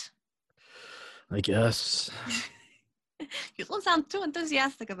chose. I guess. You don't sound too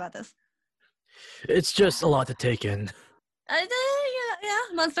enthusiastic about this. It's just a lot to take in. Yeah.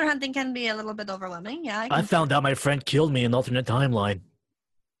 Monster hunting can be a little bit overwhelming. Yeah. I found out my friend killed me in an alternate timeline.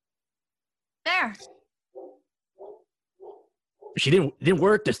 There. She didn't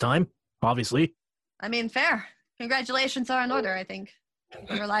work this time, obviously. I mean, fair. Congratulations are in order, I think.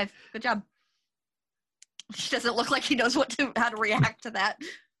 You're alive. Good job. She doesn't look like he knows how to react to that.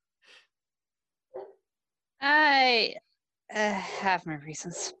 I have my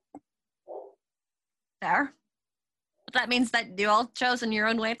reasons. Fair. But that means that you all chose in your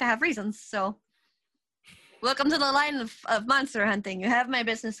own way to have reasons, so. Welcome to the line of monster hunting. You have my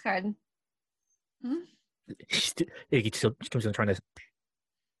business card. He still comes in trying to.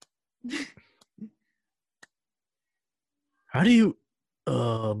 How do you?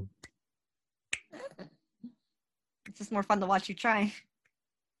 It's just more fun to watch you try.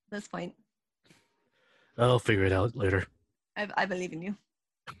 At this point, I'll figure it out later. I believe in you.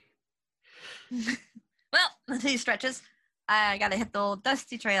 Well, he stretches. I gotta hit the old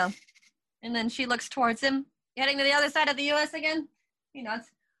dusty trail. And then she looks towards him. You heading to the other side of the U.S. again? He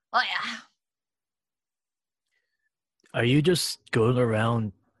nods. Oh, yeah. Are you just going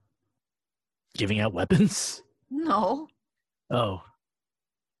around giving out weapons? No. Oh,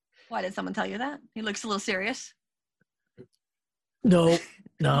 Why did someone tell you that? He looks a little serious. no,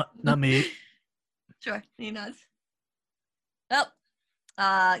 not me. Sure, he nods. Well,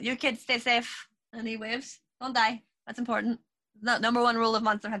 you kids stay safe. And he waves. Don't die. That's important. Number one rule of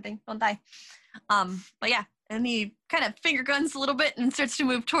monster hunting. Don't die. But yeah, and he kind of finger guns a little bit and starts to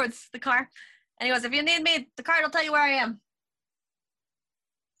move towards the car. And he goes, if you need me, the car will tell you where I am.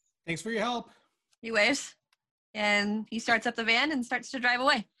 Thanks for your help. He waves. And he starts up the van and starts to drive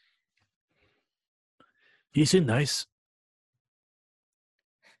away. You seem nice.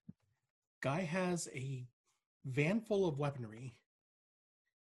 Guy has a van full of weaponry.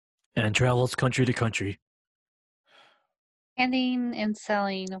 And travels country to country. Handing and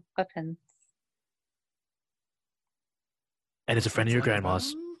selling weapons. And it's a friend of your Sounds like a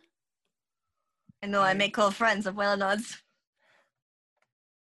grandma's. bum. I know I make cool friends. Abuela nods.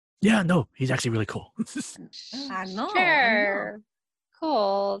 Yeah, no, he's actually really cool. I know. Sure.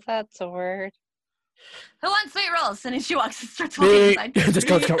 Cool. That's a word. Who wants 3 rolls? And she starts walking Me. inside. Just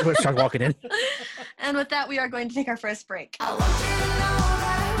start walking in. And with that, we are going to take our first break. I want you to know